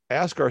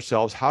ask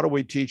ourselves, how do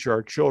we teach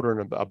our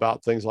children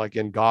about things like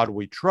In God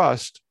We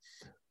Trust,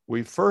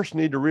 we first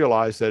need to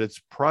realize that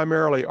it's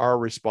primarily our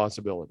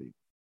responsibility.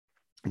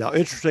 Now,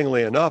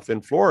 interestingly enough,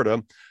 in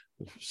Florida,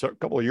 a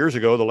couple of years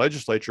ago, the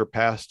legislature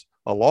passed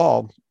a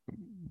law.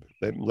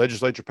 The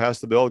legislature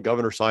passed the bill, the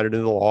governor signed it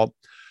into law,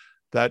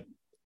 that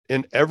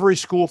in every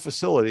school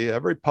facility,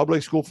 every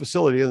public school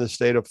facility in the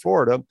state of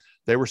Florida,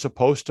 they were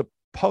supposed to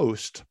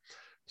post,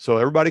 so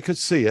everybody could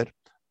see it,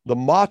 the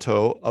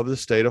motto of the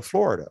state of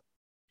Florida.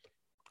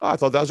 I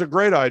thought that was a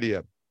great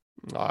idea.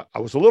 I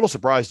was a little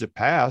surprised it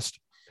passed,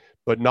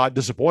 but not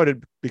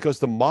disappointed, because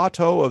the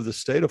motto of the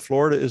state of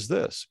Florida is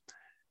this: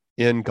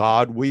 In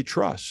God We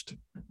Trust.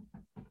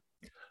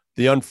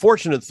 The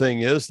unfortunate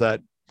thing is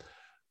that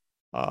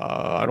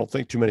I don't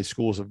think too many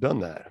schools have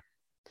done that.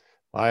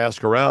 I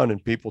ask around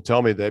and people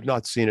tell me they've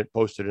not seen it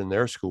posted in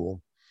their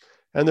school.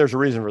 And there's a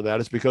reason for that.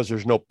 It's because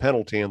there's no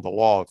penalty in the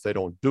law if they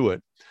don't do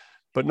it.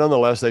 But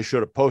nonetheless, they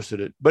should have posted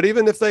it. But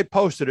even if they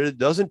posted it, it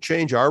doesn't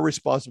change our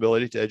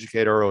responsibility to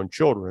educate our own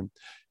children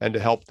and to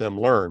help them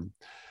learn.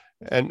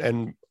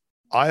 And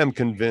I am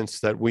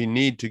convinced that we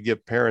need to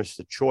give parents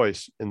the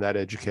choice in that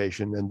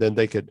education, and then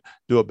they could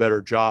do a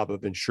better job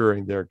of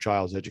ensuring their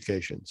child's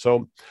education.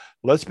 So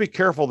let's be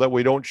careful that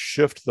we don't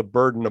shift the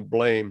burden of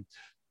blame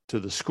to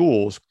the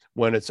schools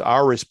when it's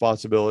our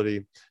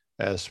responsibility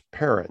as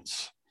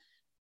parents.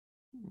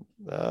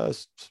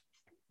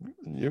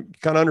 You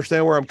kind of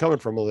understand where I'm coming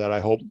from with that, I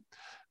hope.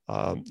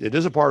 It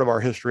is a part of our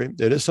history.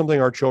 It is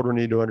something our children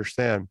need to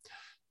understand,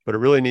 but it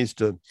really needs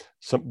to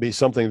be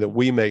something that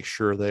we make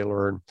sure they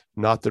learn,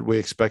 not that we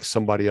expect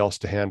somebody else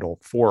to handle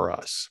for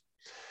us.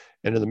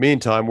 And in the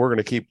meantime, we're going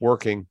to keep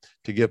working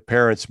to give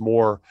parents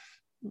more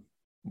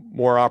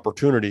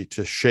opportunity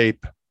to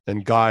shape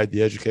and guide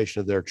the education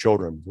of their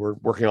children. We're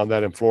working on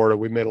that in Florida.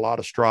 We've made a lot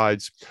of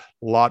strides.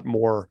 A lot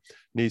more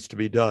needs to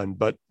be done,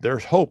 but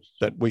there's hope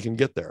that we can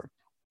get there.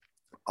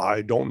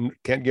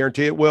 Can't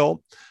guarantee it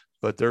will,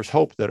 but there's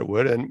hope that it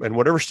would. And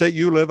whatever state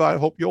you live, I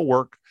hope you'll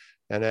work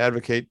and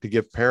advocate to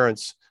give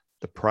parents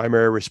the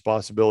primary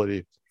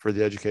responsibility for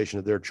the education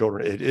of their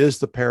children. It is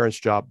the parents'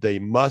 job. They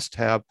must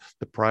have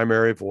the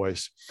primary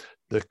voice.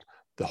 The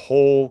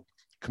whole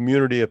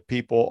community of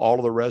people, all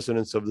of the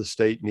residents of the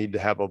state need to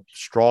have a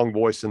strong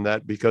voice in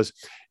that, because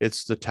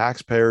it's the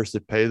taxpayers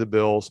that pay the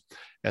bills,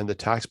 and the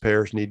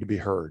taxpayers need to be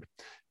heard,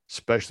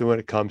 especially when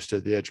it comes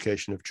to the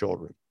education of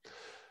children.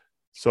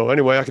 So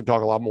anyway, I can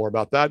talk a lot more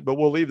about that, but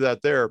we'll leave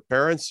that there.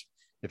 Parents,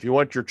 if you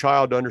want your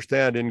child to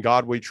understand In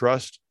God We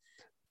Trust,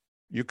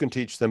 you can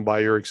teach them by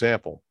your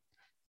example.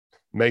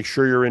 Make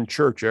sure you're in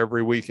church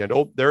every weekend.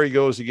 Oh, there he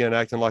goes again,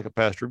 acting like a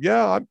pastor.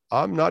 Yeah,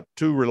 I'm not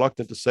too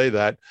reluctant to say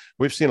that.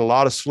 We've seen a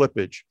lot of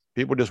slippage.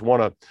 People just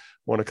want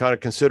to kind of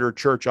consider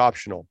church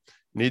optional.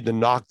 You need to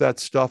knock that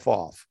stuff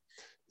off.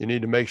 You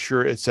need to make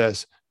sure it's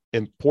as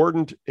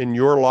important in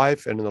your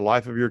life and in the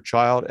life of your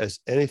child as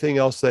anything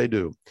else they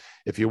do.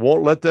 If you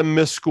won't let them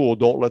miss school,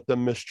 don't let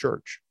them miss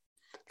church.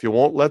 If you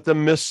won't let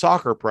them miss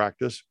soccer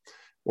practice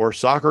or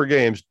soccer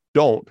games,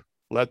 don't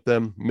let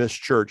them miss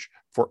church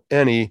for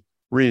any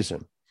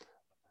reason.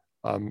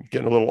 I'm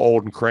getting a little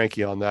old and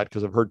cranky on that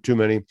because I've heard too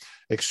many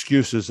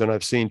excuses, and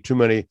I've seen too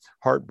many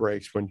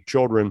heartbreaks when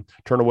children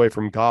turn away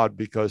from God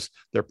because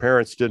their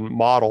parents didn't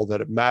model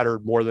that it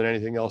mattered more than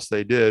anything else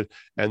they did,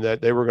 and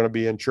that they were going to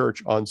be in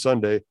church on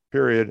Sunday,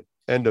 period,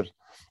 end of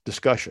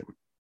discussion.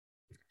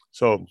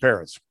 So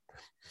parents,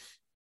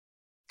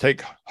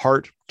 take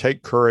heart,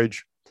 take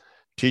courage,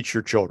 teach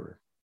your children.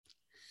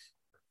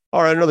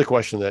 All right, another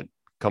question that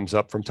comes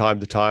up from time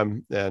to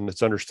time, and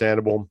it's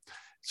understandable,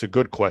 It's a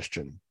good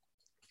question.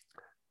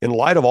 In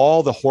light of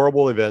all the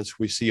horrible events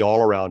we see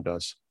all around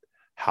us,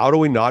 how do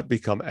we not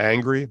become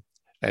angry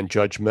and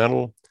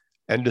judgmental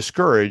and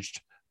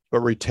discouraged, but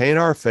retain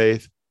our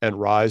faith and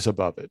rise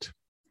above it?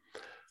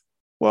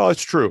 Well,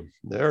 it's true.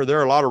 There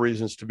are a lot of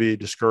reasons to be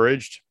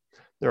discouraged.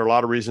 There are a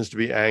lot of reasons to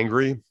be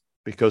angry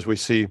because we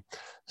see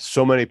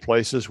so many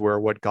places where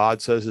what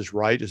God says is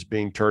right is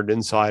being turned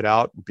inside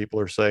out. And people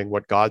are saying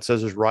what God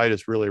says is right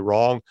is really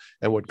wrong.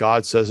 And what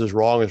God says is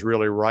wrong is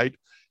really right.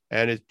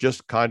 And it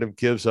just kind of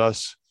gives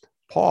us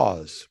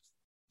pause.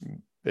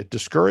 It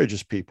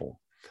discourages people.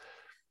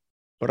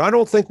 But I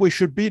don't think we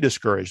should be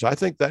discouraged. I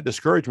think that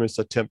discouragement is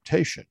a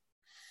temptation.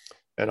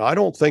 And I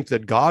don't think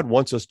that God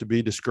wants us to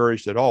be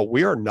discouraged at all.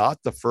 We are not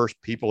the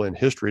first people in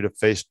history to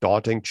face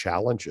daunting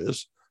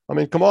challenges. I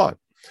mean, come on.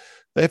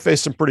 They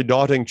faced some pretty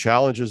daunting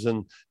challenges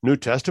in New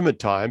Testament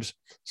times,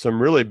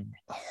 some really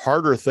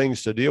harder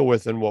things to deal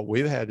with than what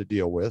we've had to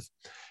deal with.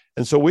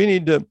 And so we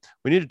need to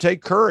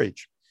take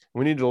courage.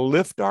 We need to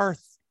lift our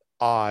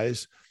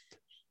eyes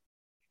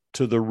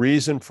to the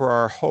reason for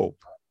our hope.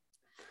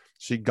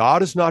 See,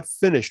 God is not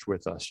finished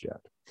with us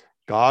yet.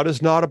 God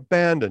has not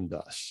abandoned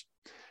us.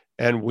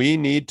 And we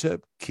need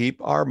to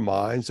keep our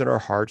minds and our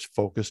hearts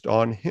focused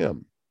on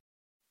him.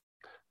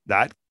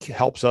 That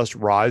helps us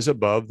rise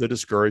above the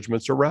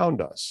discouragements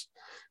around us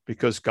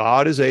because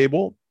God is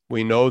able.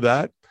 We know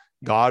that.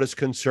 God is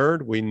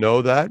concerned. We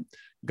know that.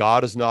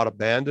 God has not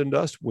abandoned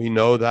us. We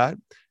know that.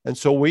 And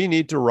so we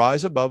need to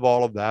rise above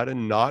all of that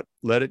and not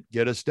let it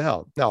get us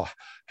down. Now,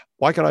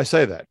 why can I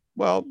say that?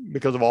 Well,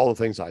 because of all the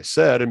things I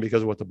said and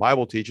because of what the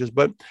Bible teaches,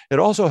 but it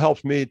also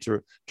helps me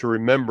to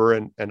remember,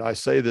 and I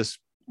say this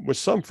with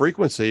some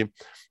frequency,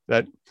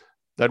 that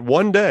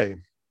one day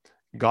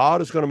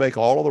God is going to make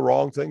all of the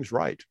wrong things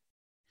right.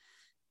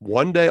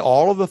 One day,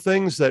 all of the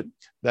things that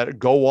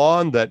go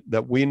on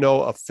that we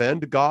know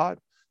offend God,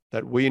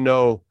 that we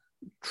know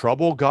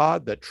trouble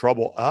God, that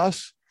trouble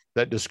us,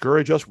 that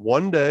discourage us,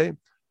 one day,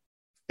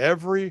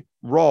 every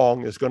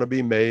wrong is going to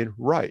be made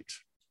right.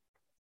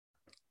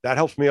 That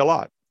helps me a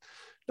lot.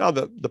 Now,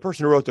 the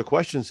person who wrote the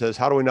question says,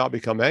 how do we not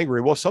become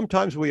angry? Well,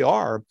 sometimes we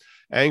are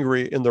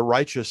angry in the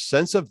righteous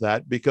sense of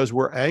that because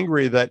we're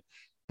angry that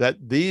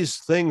these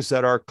things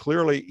that are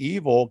clearly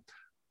evil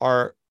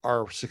are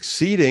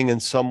succeeding in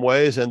some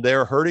ways and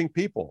they're hurting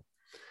people.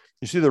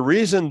 You see, the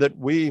reason that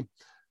we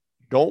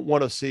don't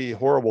want to see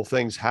horrible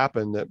things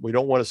happen, that we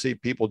don't want to see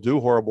people do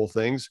horrible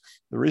things,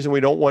 the reason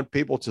we don't want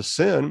people to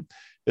sin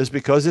is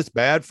because it's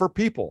bad for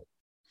people.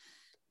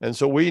 And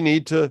so we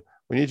need to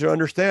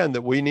understand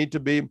that we need to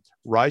be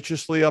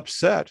righteously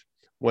upset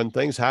when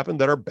things happen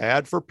that are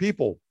bad for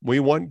people. We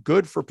want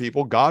good for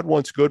people. God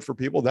wants good for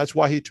people. That's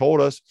why he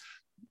told us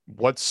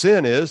what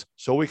sin is,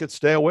 so we could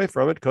stay away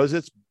from it because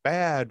it's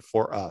bad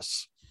for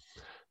us.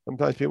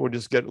 Sometimes people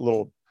just get a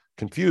little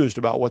confused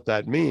about what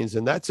that means,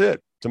 and that's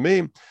it. To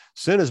me,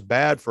 sin is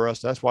bad for us.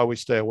 That's why we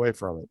stay away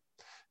from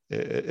it.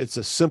 It's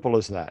as simple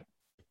as that.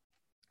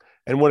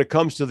 And when it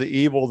comes to the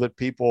evil that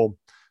people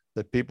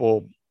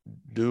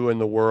do in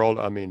the world,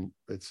 I mean,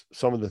 it's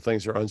some of the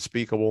things are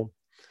unspeakable.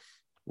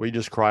 We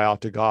just cry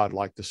out to God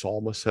like the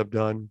psalmists have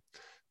done.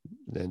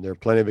 And there are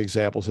plenty of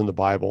examples in the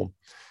Bible,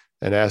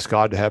 and ask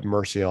God to have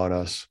mercy on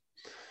us.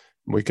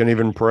 We can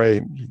even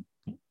pray,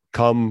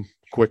 come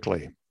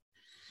quickly.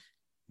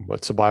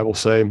 What's the Bible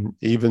say?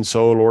 Even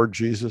so, Lord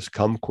Jesus,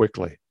 come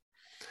quickly.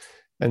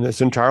 And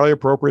it's entirely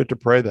appropriate to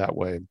pray that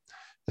way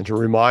and to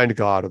remind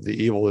God of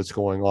the evil that's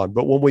going on.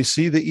 But when we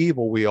see the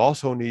evil, we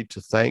also need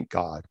to thank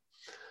God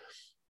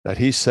that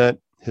he sent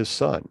his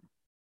son,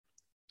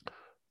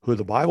 who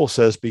the Bible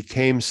says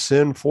became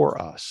sin for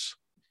us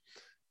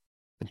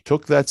and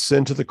took that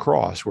sin to the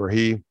cross where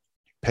he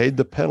paid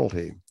the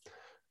penalty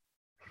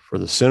for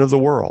the sin of the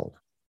world,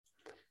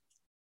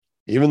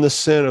 even the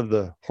sin of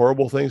the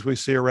horrible things we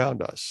see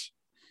around us.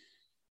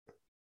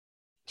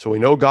 So we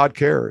know God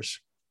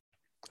cares,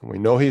 and we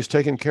know he's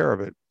taken care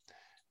of it.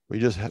 We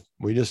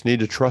just need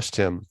to trust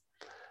him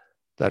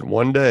that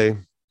one day,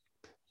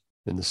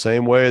 in the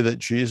same way that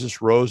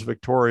Jesus rose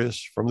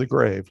victorious from the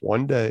grave,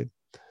 one day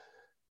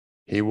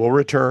he will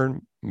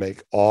return,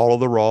 make all of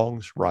the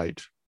wrongs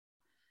right.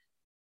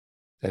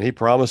 And he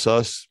promised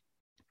us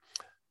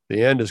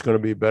the end is going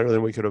to be better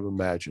than we could have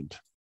imagined,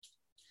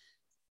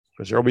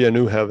 because there will be a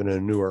new heaven and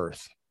a new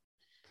earth.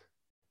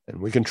 And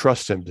we can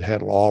trust him to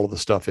handle all of the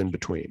stuff in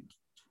between.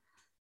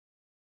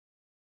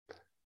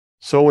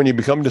 So when you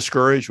become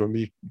discouraged, when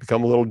you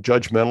become a little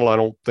judgmental, I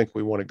don't think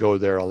we want to go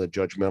there on the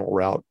judgmental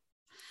route.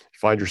 If you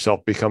find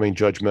yourself becoming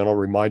judgmental,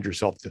 remind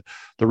yourself that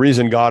the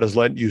reason God has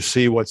let you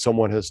see what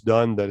someone has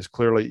done that is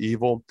clearly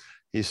evil,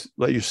 he's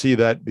let you see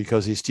that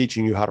because he's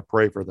teaching you how to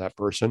pray for that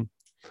person.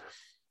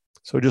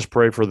 So just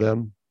pray for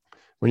them.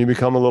 When you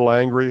become a little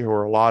angry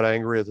or a lot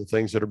angry at the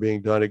things that are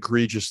being done,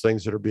 egregious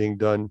things that are being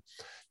done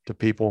to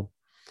people,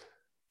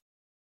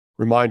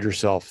 remind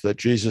yourself that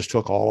Jesus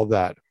took all of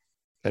that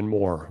and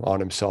more on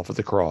himself at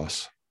the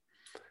cross.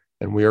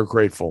 And we are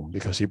grateful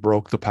because he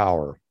broke the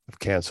power of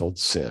canceled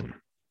sin.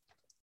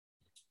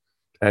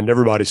 And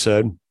everybody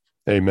said,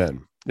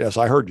 amen. Yes,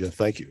 I heard you.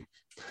 Thank you.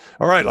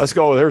 All right, let's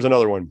go. Here's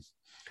another one.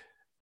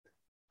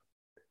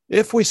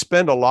 If we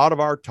spend a lot of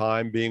our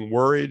time being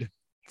worried,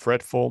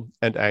 fretful,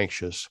 and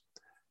anxious,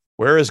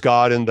 where is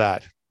God in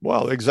that?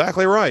 Well,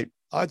 exactly right.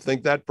 I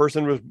think that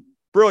person was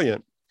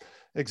brilliant.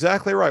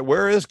 Exactly right.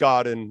 Where is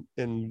God in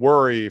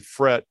worry,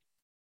 fret,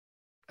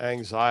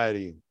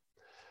 anxiety?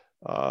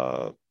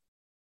 I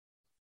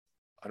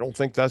don't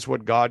think that's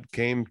what God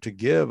came to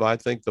give. I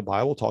think the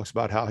Bible talks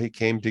about how he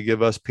came to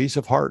give us peace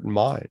of heart and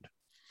mind.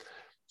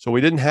 So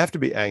we didn't have to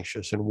be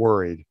anxious and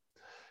worried.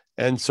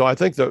 And so I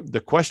think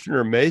the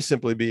questioner may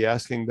simply be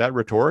asking that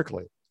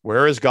rhetorically.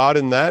 Where is God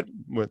in that?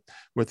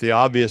 With the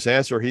obvious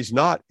answer, he's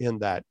not in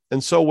that.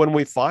 And so when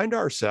we find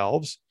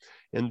ourselves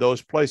in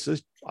those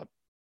places, I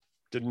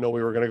didn't know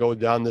we were going to go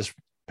down this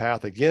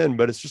path again,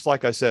 but it's just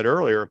like I said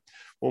earlier,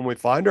 when we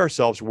find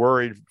ourselves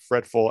worried,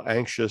 fretful,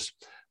 anxious,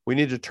 we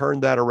need to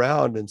turn that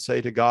around and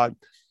say to God,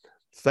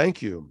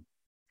 thank you.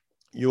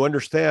 You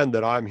understand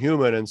that I'm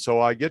human, and so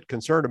I get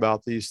concerned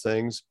about these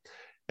things.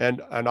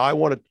 And I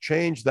want to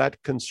change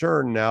that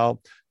concern now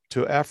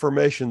to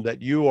affirmation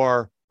that you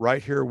are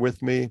right here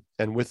with me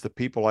and with the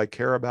people I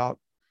care about.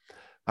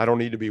 I don't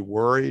need to be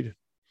worried.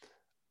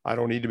 I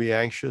don't need to be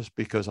anxious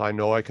because I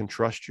know I can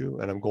trust you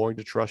and I'm going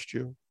to trust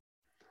you.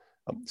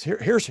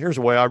 Here's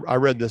a way I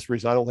read this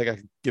recently. I don't think I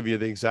can give you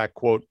the exact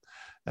quote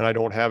and I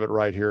don't have it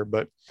right here,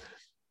 but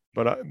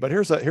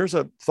here's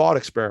a thought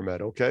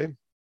experiment. Okay.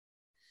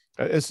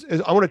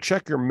 I want to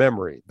check your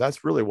memory.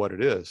 That's really what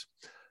it is.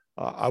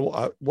 I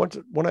want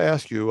to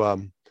ask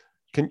you,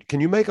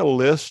 can you make a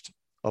list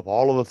of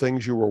all of the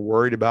things you were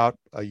worried about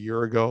a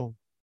year ago?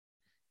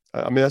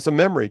 I mean, that's a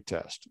memory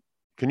test.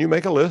 Can you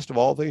make a list of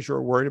all the things you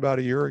were worried about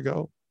a year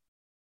ago?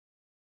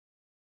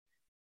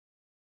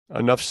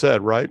 Enough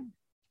said, right?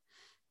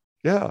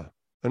 Yeah,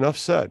 enough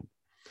said.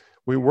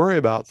 We worry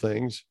about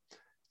things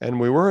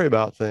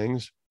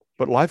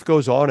but life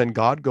goes on and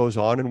God goes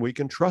on and we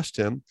can trust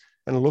him.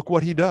 And look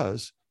what he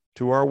does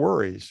to our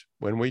worries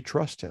when we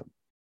trust him.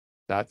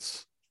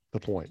 That's the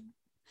point.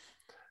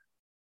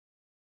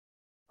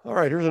 All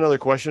right, here's another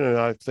question, and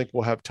I think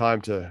we'll have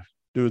time to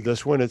do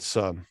this one. It's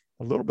a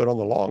little bit on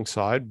the long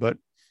side, but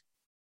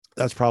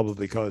that's probably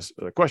because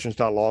the question's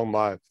not long.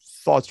 My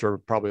thoughts are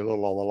probably a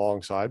little on the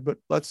long side, but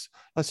let's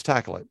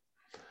tackle it.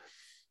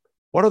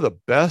 What are the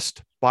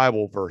best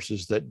Bible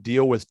verses that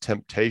deal with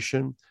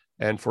temptation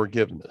and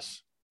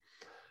forgiveness?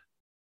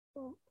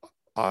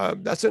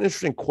 That's an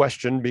interesting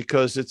question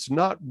because it's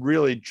not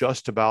really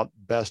just about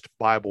best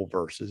Bible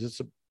verses. It's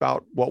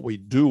about what we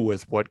do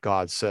with what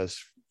God says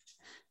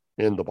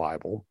in the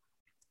Bible.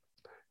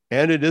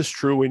 And it is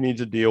true we need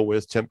to deal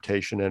with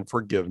temptation and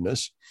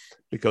forgiveness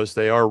because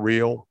they are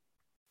real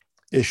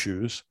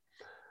issues.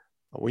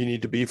 We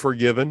need to be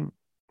forgiven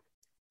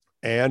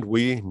and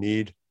we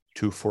need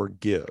to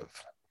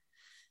forgive.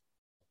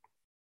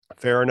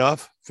 Fair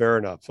enough? Fair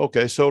enough.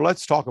 Okay, so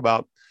let's talk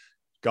about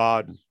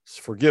God's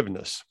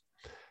forgiveness.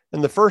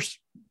 And the first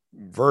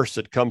verse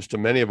that comes to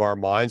many of our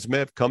minds may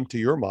have come to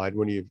your mind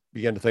when you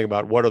begin to think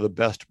about what are the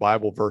best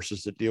Bible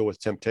verses that deal with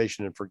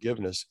temptation and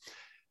forgiveness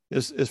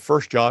is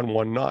 1 John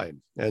 1:9.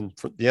 And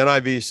the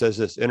NIV says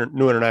this,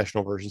 New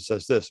International Version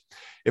says this: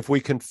 if we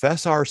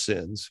confess our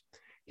sins,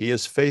 he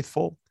is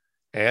faithful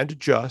and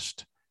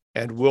just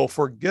and will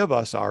forgive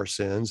us our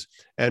sins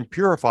and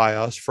purify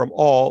us from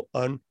all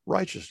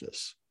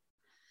unrighteousness.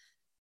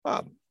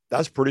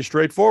 That's pretty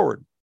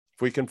straightforward.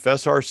 If we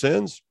confess our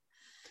sins,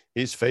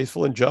 he's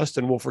faithful and just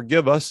and will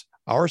forgive us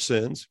our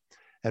sins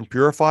and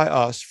purify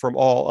us from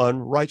all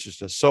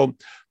unrighteousness. So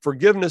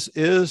forgiveness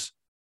is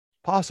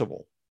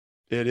possible.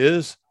 It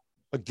is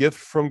a gift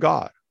from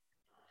God.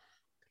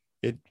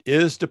 It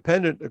is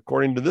dependent,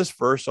 according to this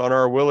verse, on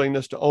our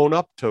willingness to own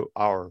up to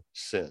our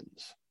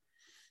sins.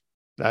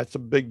 That's a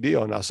big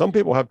deal. Now, some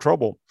people have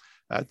trouble.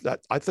 I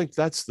think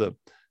that's the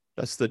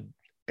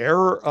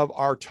error of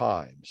our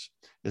times,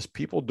 is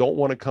people don't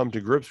want to come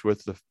to grips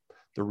with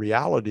the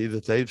reality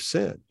that they've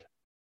sinned.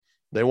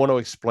 They want to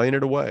explain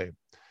it away.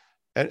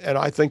 And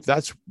I think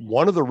that's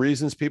one of the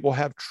reasons people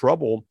have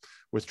trouble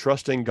with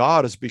trusting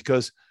God, is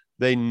because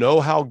they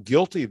know how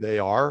guilty they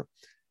are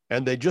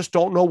and they just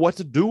don't know what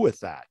to do with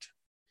that.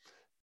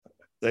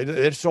 They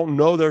just don't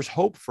know there's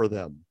hope for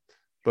them.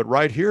 But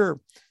right here,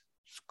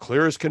 it's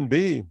clear as can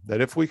be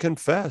that if we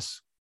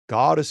confess,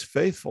 God is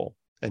faithful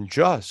and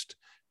just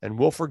and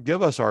will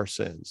forgive us our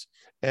sins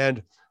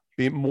and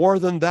be more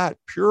than that,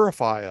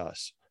 purify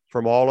us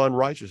from all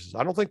unrighteousness.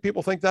 I don't think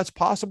people think that's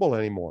possible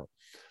anymore.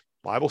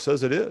 The Bible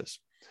says it is.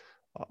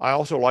 I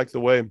also like the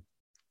way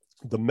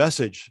the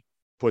Message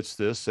puts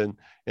this in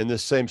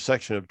this same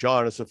section of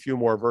John. It's a few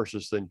more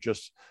verses than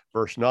just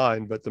verse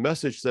 9, but the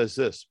Message says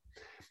this: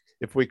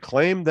 if we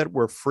claim that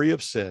we're free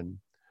of sin,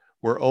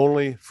 we're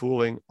only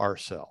fooling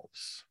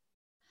ourselves.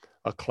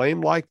 A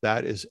claim like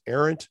that is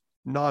errant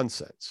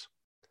nonsense.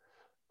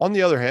 On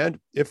the other hand,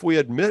 if we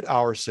admit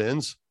our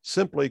sins,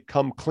 simply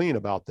come clean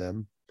about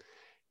them,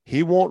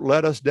 he won't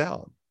let us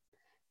down.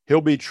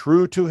 He'll be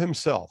true to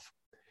himself.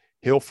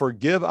 He'll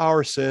forgive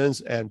our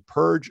sins and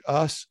purge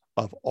us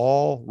of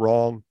all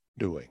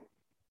wrongdoing.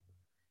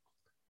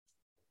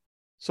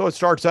 So it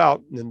starts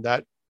out in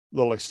that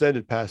little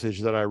extended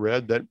passage that I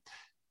read that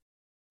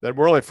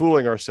we're only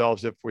fooling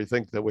ourselves if we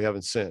think that we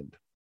haven't sinned.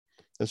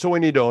 And so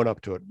we need to own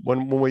up to it.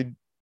 When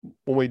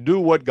we do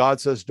what God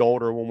says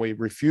don't, or when we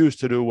refuse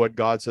to do what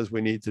God says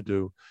we need to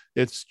do,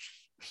 it's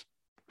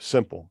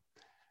simple.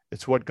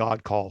 It's what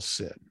God calls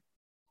sin.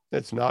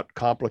 It's not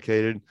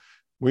complicated.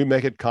 We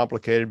make it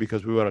complicated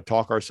because we want to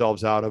talk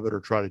ourselves out of it or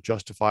try to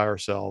justify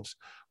ourselves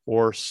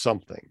or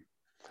something.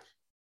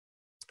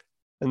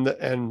 And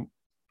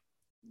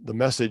the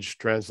Message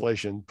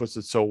translation puts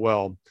it so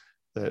well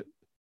that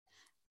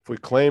if we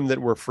claim that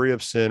we're free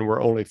of sin,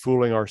 we're only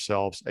fooling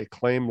ourselves. A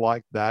claim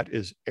like that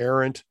is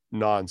errant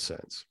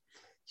nonsense.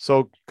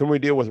 So can we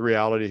deal with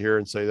reality here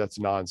and say that's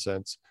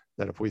nonsense?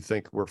 That if we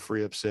think we're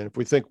free of sin, if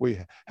we think we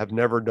have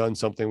never done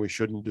something we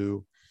shouldn't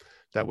do,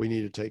 that we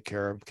need to take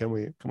care of, can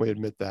we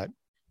admit that?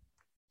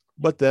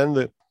 But then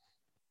the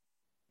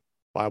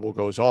Bible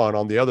goes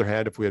on the other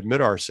hand, if we admit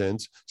our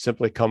sins,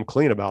 simply come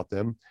clean about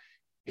them,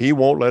 he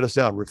won't let us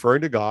down.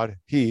 Referring to God,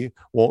 he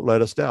won't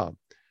let us down.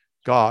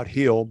 God,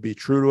 he'll be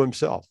true to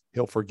himself.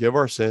 He'll forgive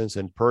our sins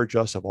and purge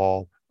us of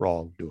all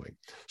wrongdoing.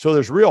 So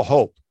there's real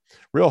hope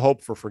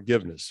for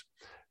forgiveness,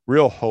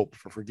 real hope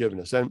for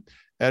forgiveness.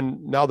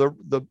 And now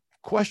the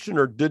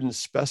questioner didn't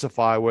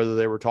specify whether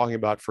they were talking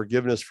about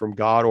forgiveness from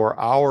God or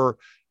our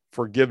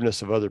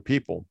forgiveness of other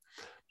people.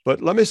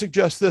 But let me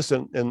suggest this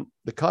in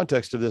the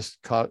context of this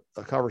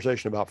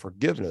conversation about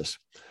forgiveness.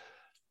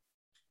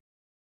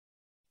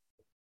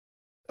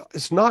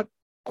 It's not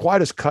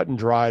quite as cut and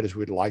dried as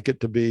we'd like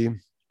it to be,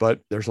 but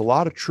there's a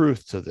lot of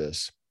truth to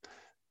this,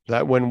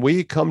 that when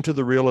we come to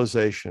the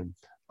realization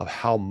of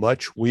how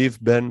much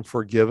we've been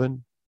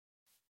forgiven,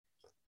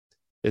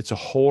 it's a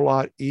whole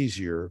lot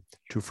easier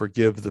to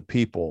forgive the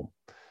people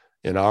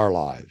in our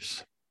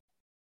lives.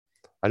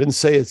 I didn't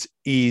say it's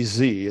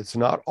easy. It's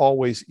not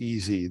always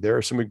easy. There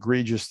are some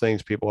egregious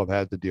things people have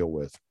had to deal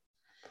with.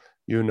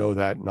 You know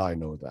that, and I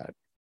know that.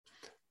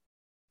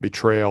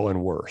 Betrayal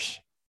and worse.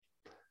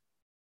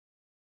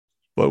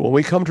 But when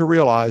we come to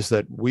realize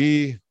that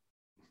we,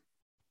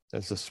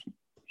 as this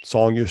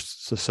song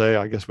used to say,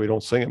 I guess we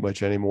don't sing it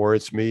much anymore,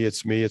 it's me,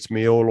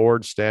 oh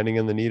Lord, standing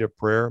in the need of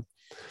prayer.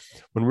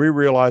 When we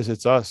realize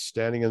it's us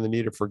standing in the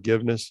need of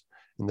forgiveness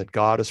and that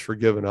God has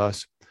forgiven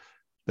us,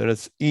 then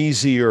it's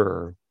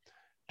easier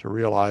to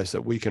realize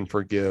that we can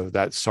forgive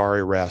that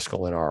sorry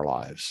rascal in our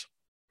lives.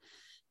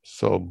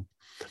 So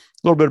a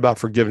little bit about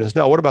forgiveness.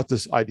 Now, what about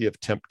this idea of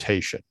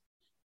temptation?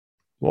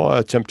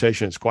 Well,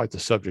 temptation is quite the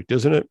subject,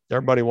 isn't it?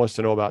 Everybody wants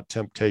to know about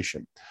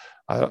temptation.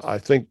 I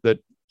think that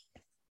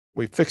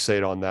we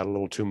fixate on that a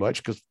little too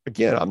much because,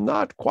 again, I'm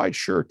not quite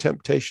sure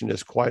temptation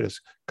is quite as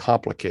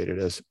complicated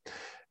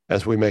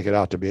as we make it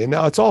out to be. And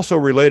now it's also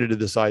related to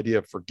this idea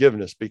of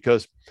forgiveness,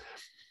 because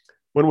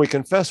when we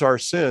confess our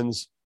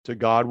sins to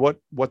God,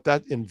 what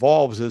that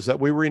involves is that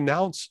we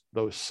renounce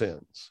those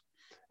sins.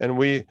 And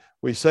we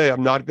say,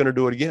 I'm not going to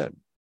do it again.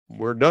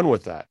 We're done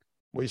with that.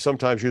 We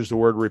sometimes use the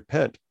word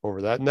repent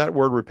over that. And that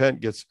word repent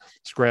gets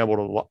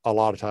scrambled a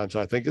lot of times.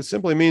 I think it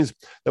simply means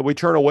that we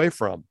turn away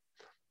from.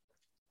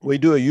 We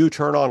do a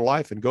U-turn on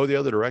life and go the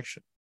other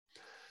direction.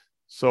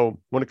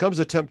 So when it comes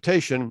to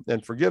temptation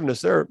and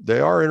forgiveness, they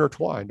are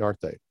intertwined,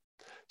 aren't they?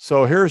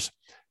 So here's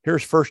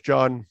 1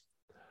 John.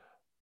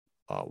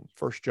 No,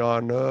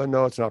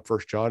 it's not 1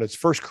 John.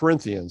 It's 1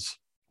 Corinthians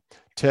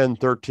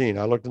 10:13.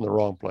 I looked in the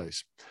wrong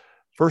place.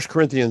 1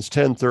 Corinthians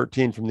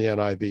 10:13 from the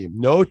NIV.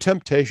 No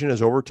temptation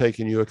has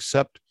overtaken you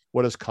except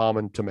what is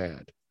common to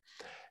man.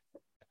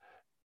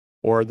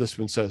 Or this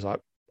one says,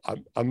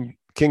 I'm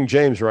King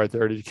James right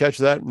there. Did you catch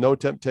that? No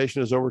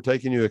temptation has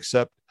overtaken you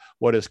except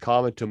what is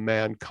common to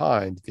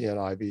mankind, the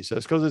NIV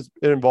says, because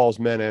it involves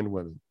men and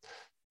women.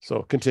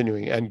 So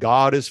continuing, and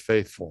God is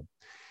faithful.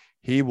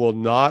 He will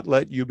not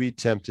let you be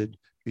tempted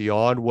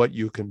beyond what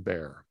you can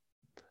bear.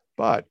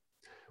 But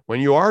when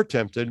you are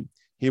tempted,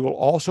 he will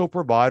also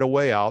provide a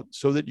way out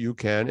so that you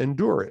can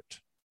endure it.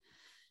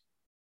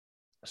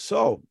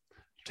 So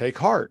take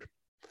heart.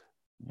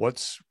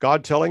 What's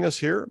God telling us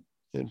here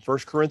in 1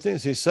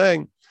 Corinthians? He's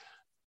saying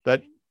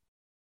that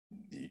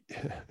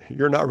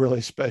you're not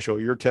really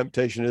special. Your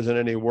temptation isn't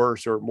any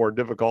worse or more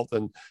difficult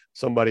than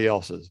somebody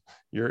else's.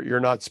 You're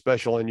not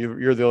special, and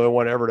you're the only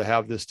one ever to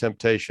have this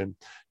temptation.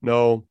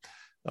 No,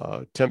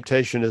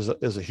 temptation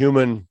is a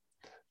human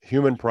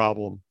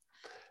problem.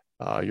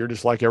 You're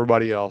just like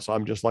everybody else.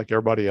 I'm just like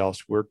everybody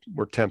else.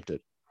 We're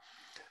tempted.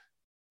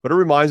 But it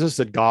reminds us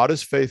that God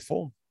is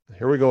faithful.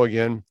 Here we go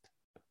again.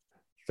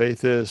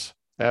 Faith is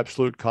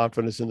absolute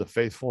confidence in the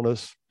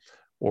faithfulness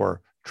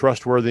or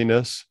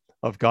trustworthiness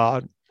of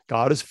God.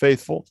 God is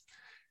faithful.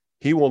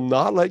 He will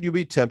not let you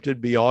be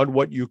tempted beyond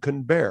what you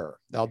can bear.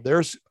 Now,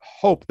 there's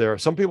hope there.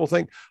 Some people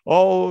think,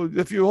 oh,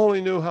 if you only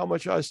knew how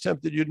much I was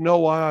tempted, you'd know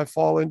why I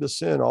fall into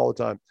sin all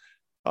the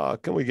time.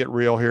 Can we get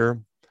real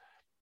here?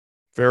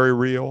 Very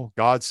real.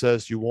 God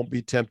says you won't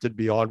be tempted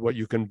beyond what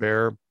you can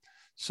bear.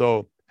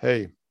 So,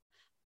 hey,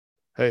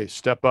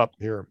 step up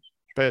here.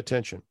 Pay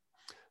attention.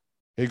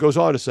 He goes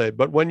on to say,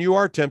 but when you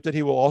are tempted,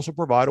 he will also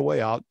provide a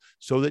way out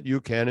so that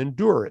you can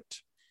endure it.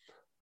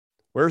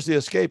 Where's the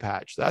escape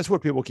hatch? That's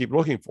what people keep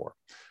looking for.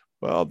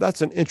 Well,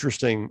 that's an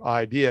interesting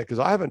idea because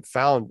I haven't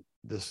found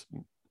this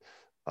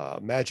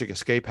magic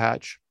escape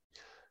hatch,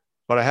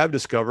 but I have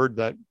discovered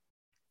that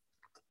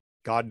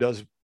God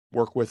does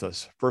work with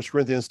us. 1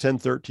 Corinthians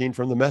 10:13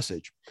 from the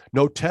Message.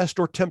 No test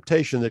or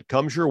temptation that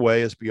comes your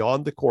way is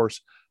beyond the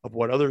course of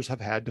what others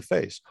have had to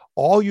face.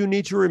 All you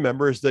need to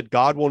remember is that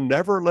God will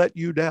never let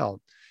you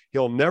down.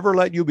 He'll never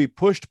let you be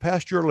pushed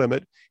past your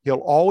limit. He'll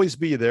always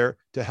be there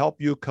to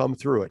help you come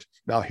through it.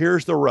 Now,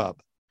 here's the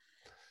rub.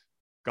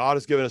 God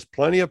has given us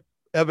plenty of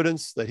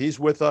evidence that he's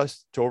with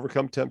us to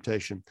overcome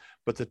temptation,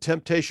 but the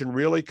temptation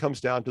really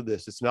comes down to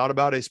this. It's not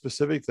about a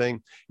specific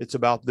thing. It's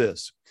about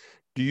this.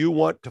 Do you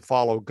want to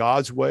follow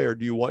God's way or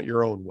do you want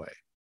your own way?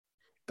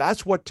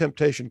 That's what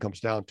temptation comes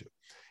down to.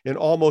 In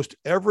almost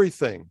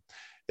everything,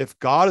 if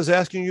God is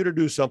asking you to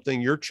do something,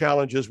 your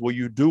challenge is, will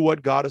you do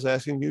what God is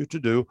asking you to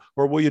do,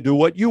 or will you do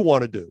what you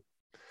want to do?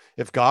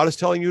 If God is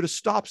telling you to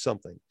stop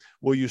something,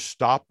 will you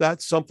stop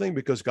that something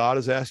because God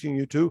is asking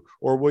you to,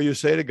 or will you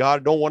say to God,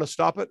 I don't want to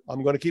stop it,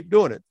 I'm going to keep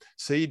doing it?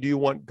 See, do you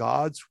want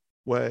God's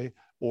way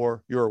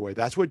or your way?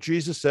 That's what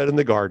Jesus said in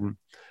the garden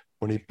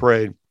when he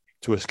prayed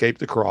to escape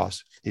the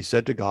cross. He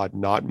said to God,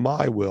 not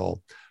my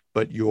will,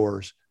 but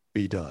yours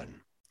be done.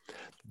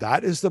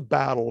 That is the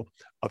battle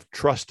of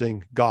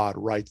trusting God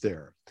right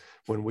there.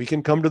 When we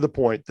can come to the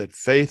point that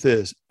faith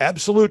is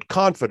absolute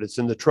confidence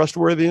in the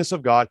trustworthiness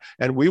of God,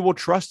 and we will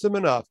trust him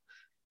enough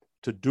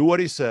to do what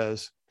he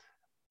says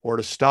or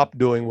to stop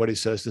doing what he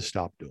says to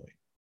stop doing.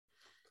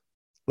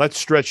 Let's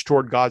stretch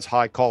toward God's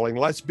high calling.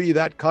 Let's be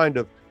that kind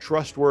of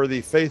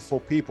trustworthy, faithful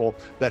people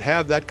that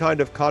have that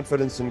kind of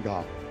confidence in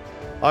God.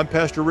 I'm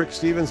Pastor Rick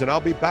Stevens, and I'll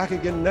be back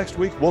again next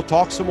week. We'll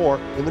talk some more.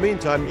 In the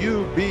meantime,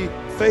 you be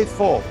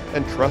faithful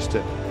and trust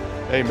him.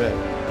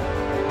 Amen.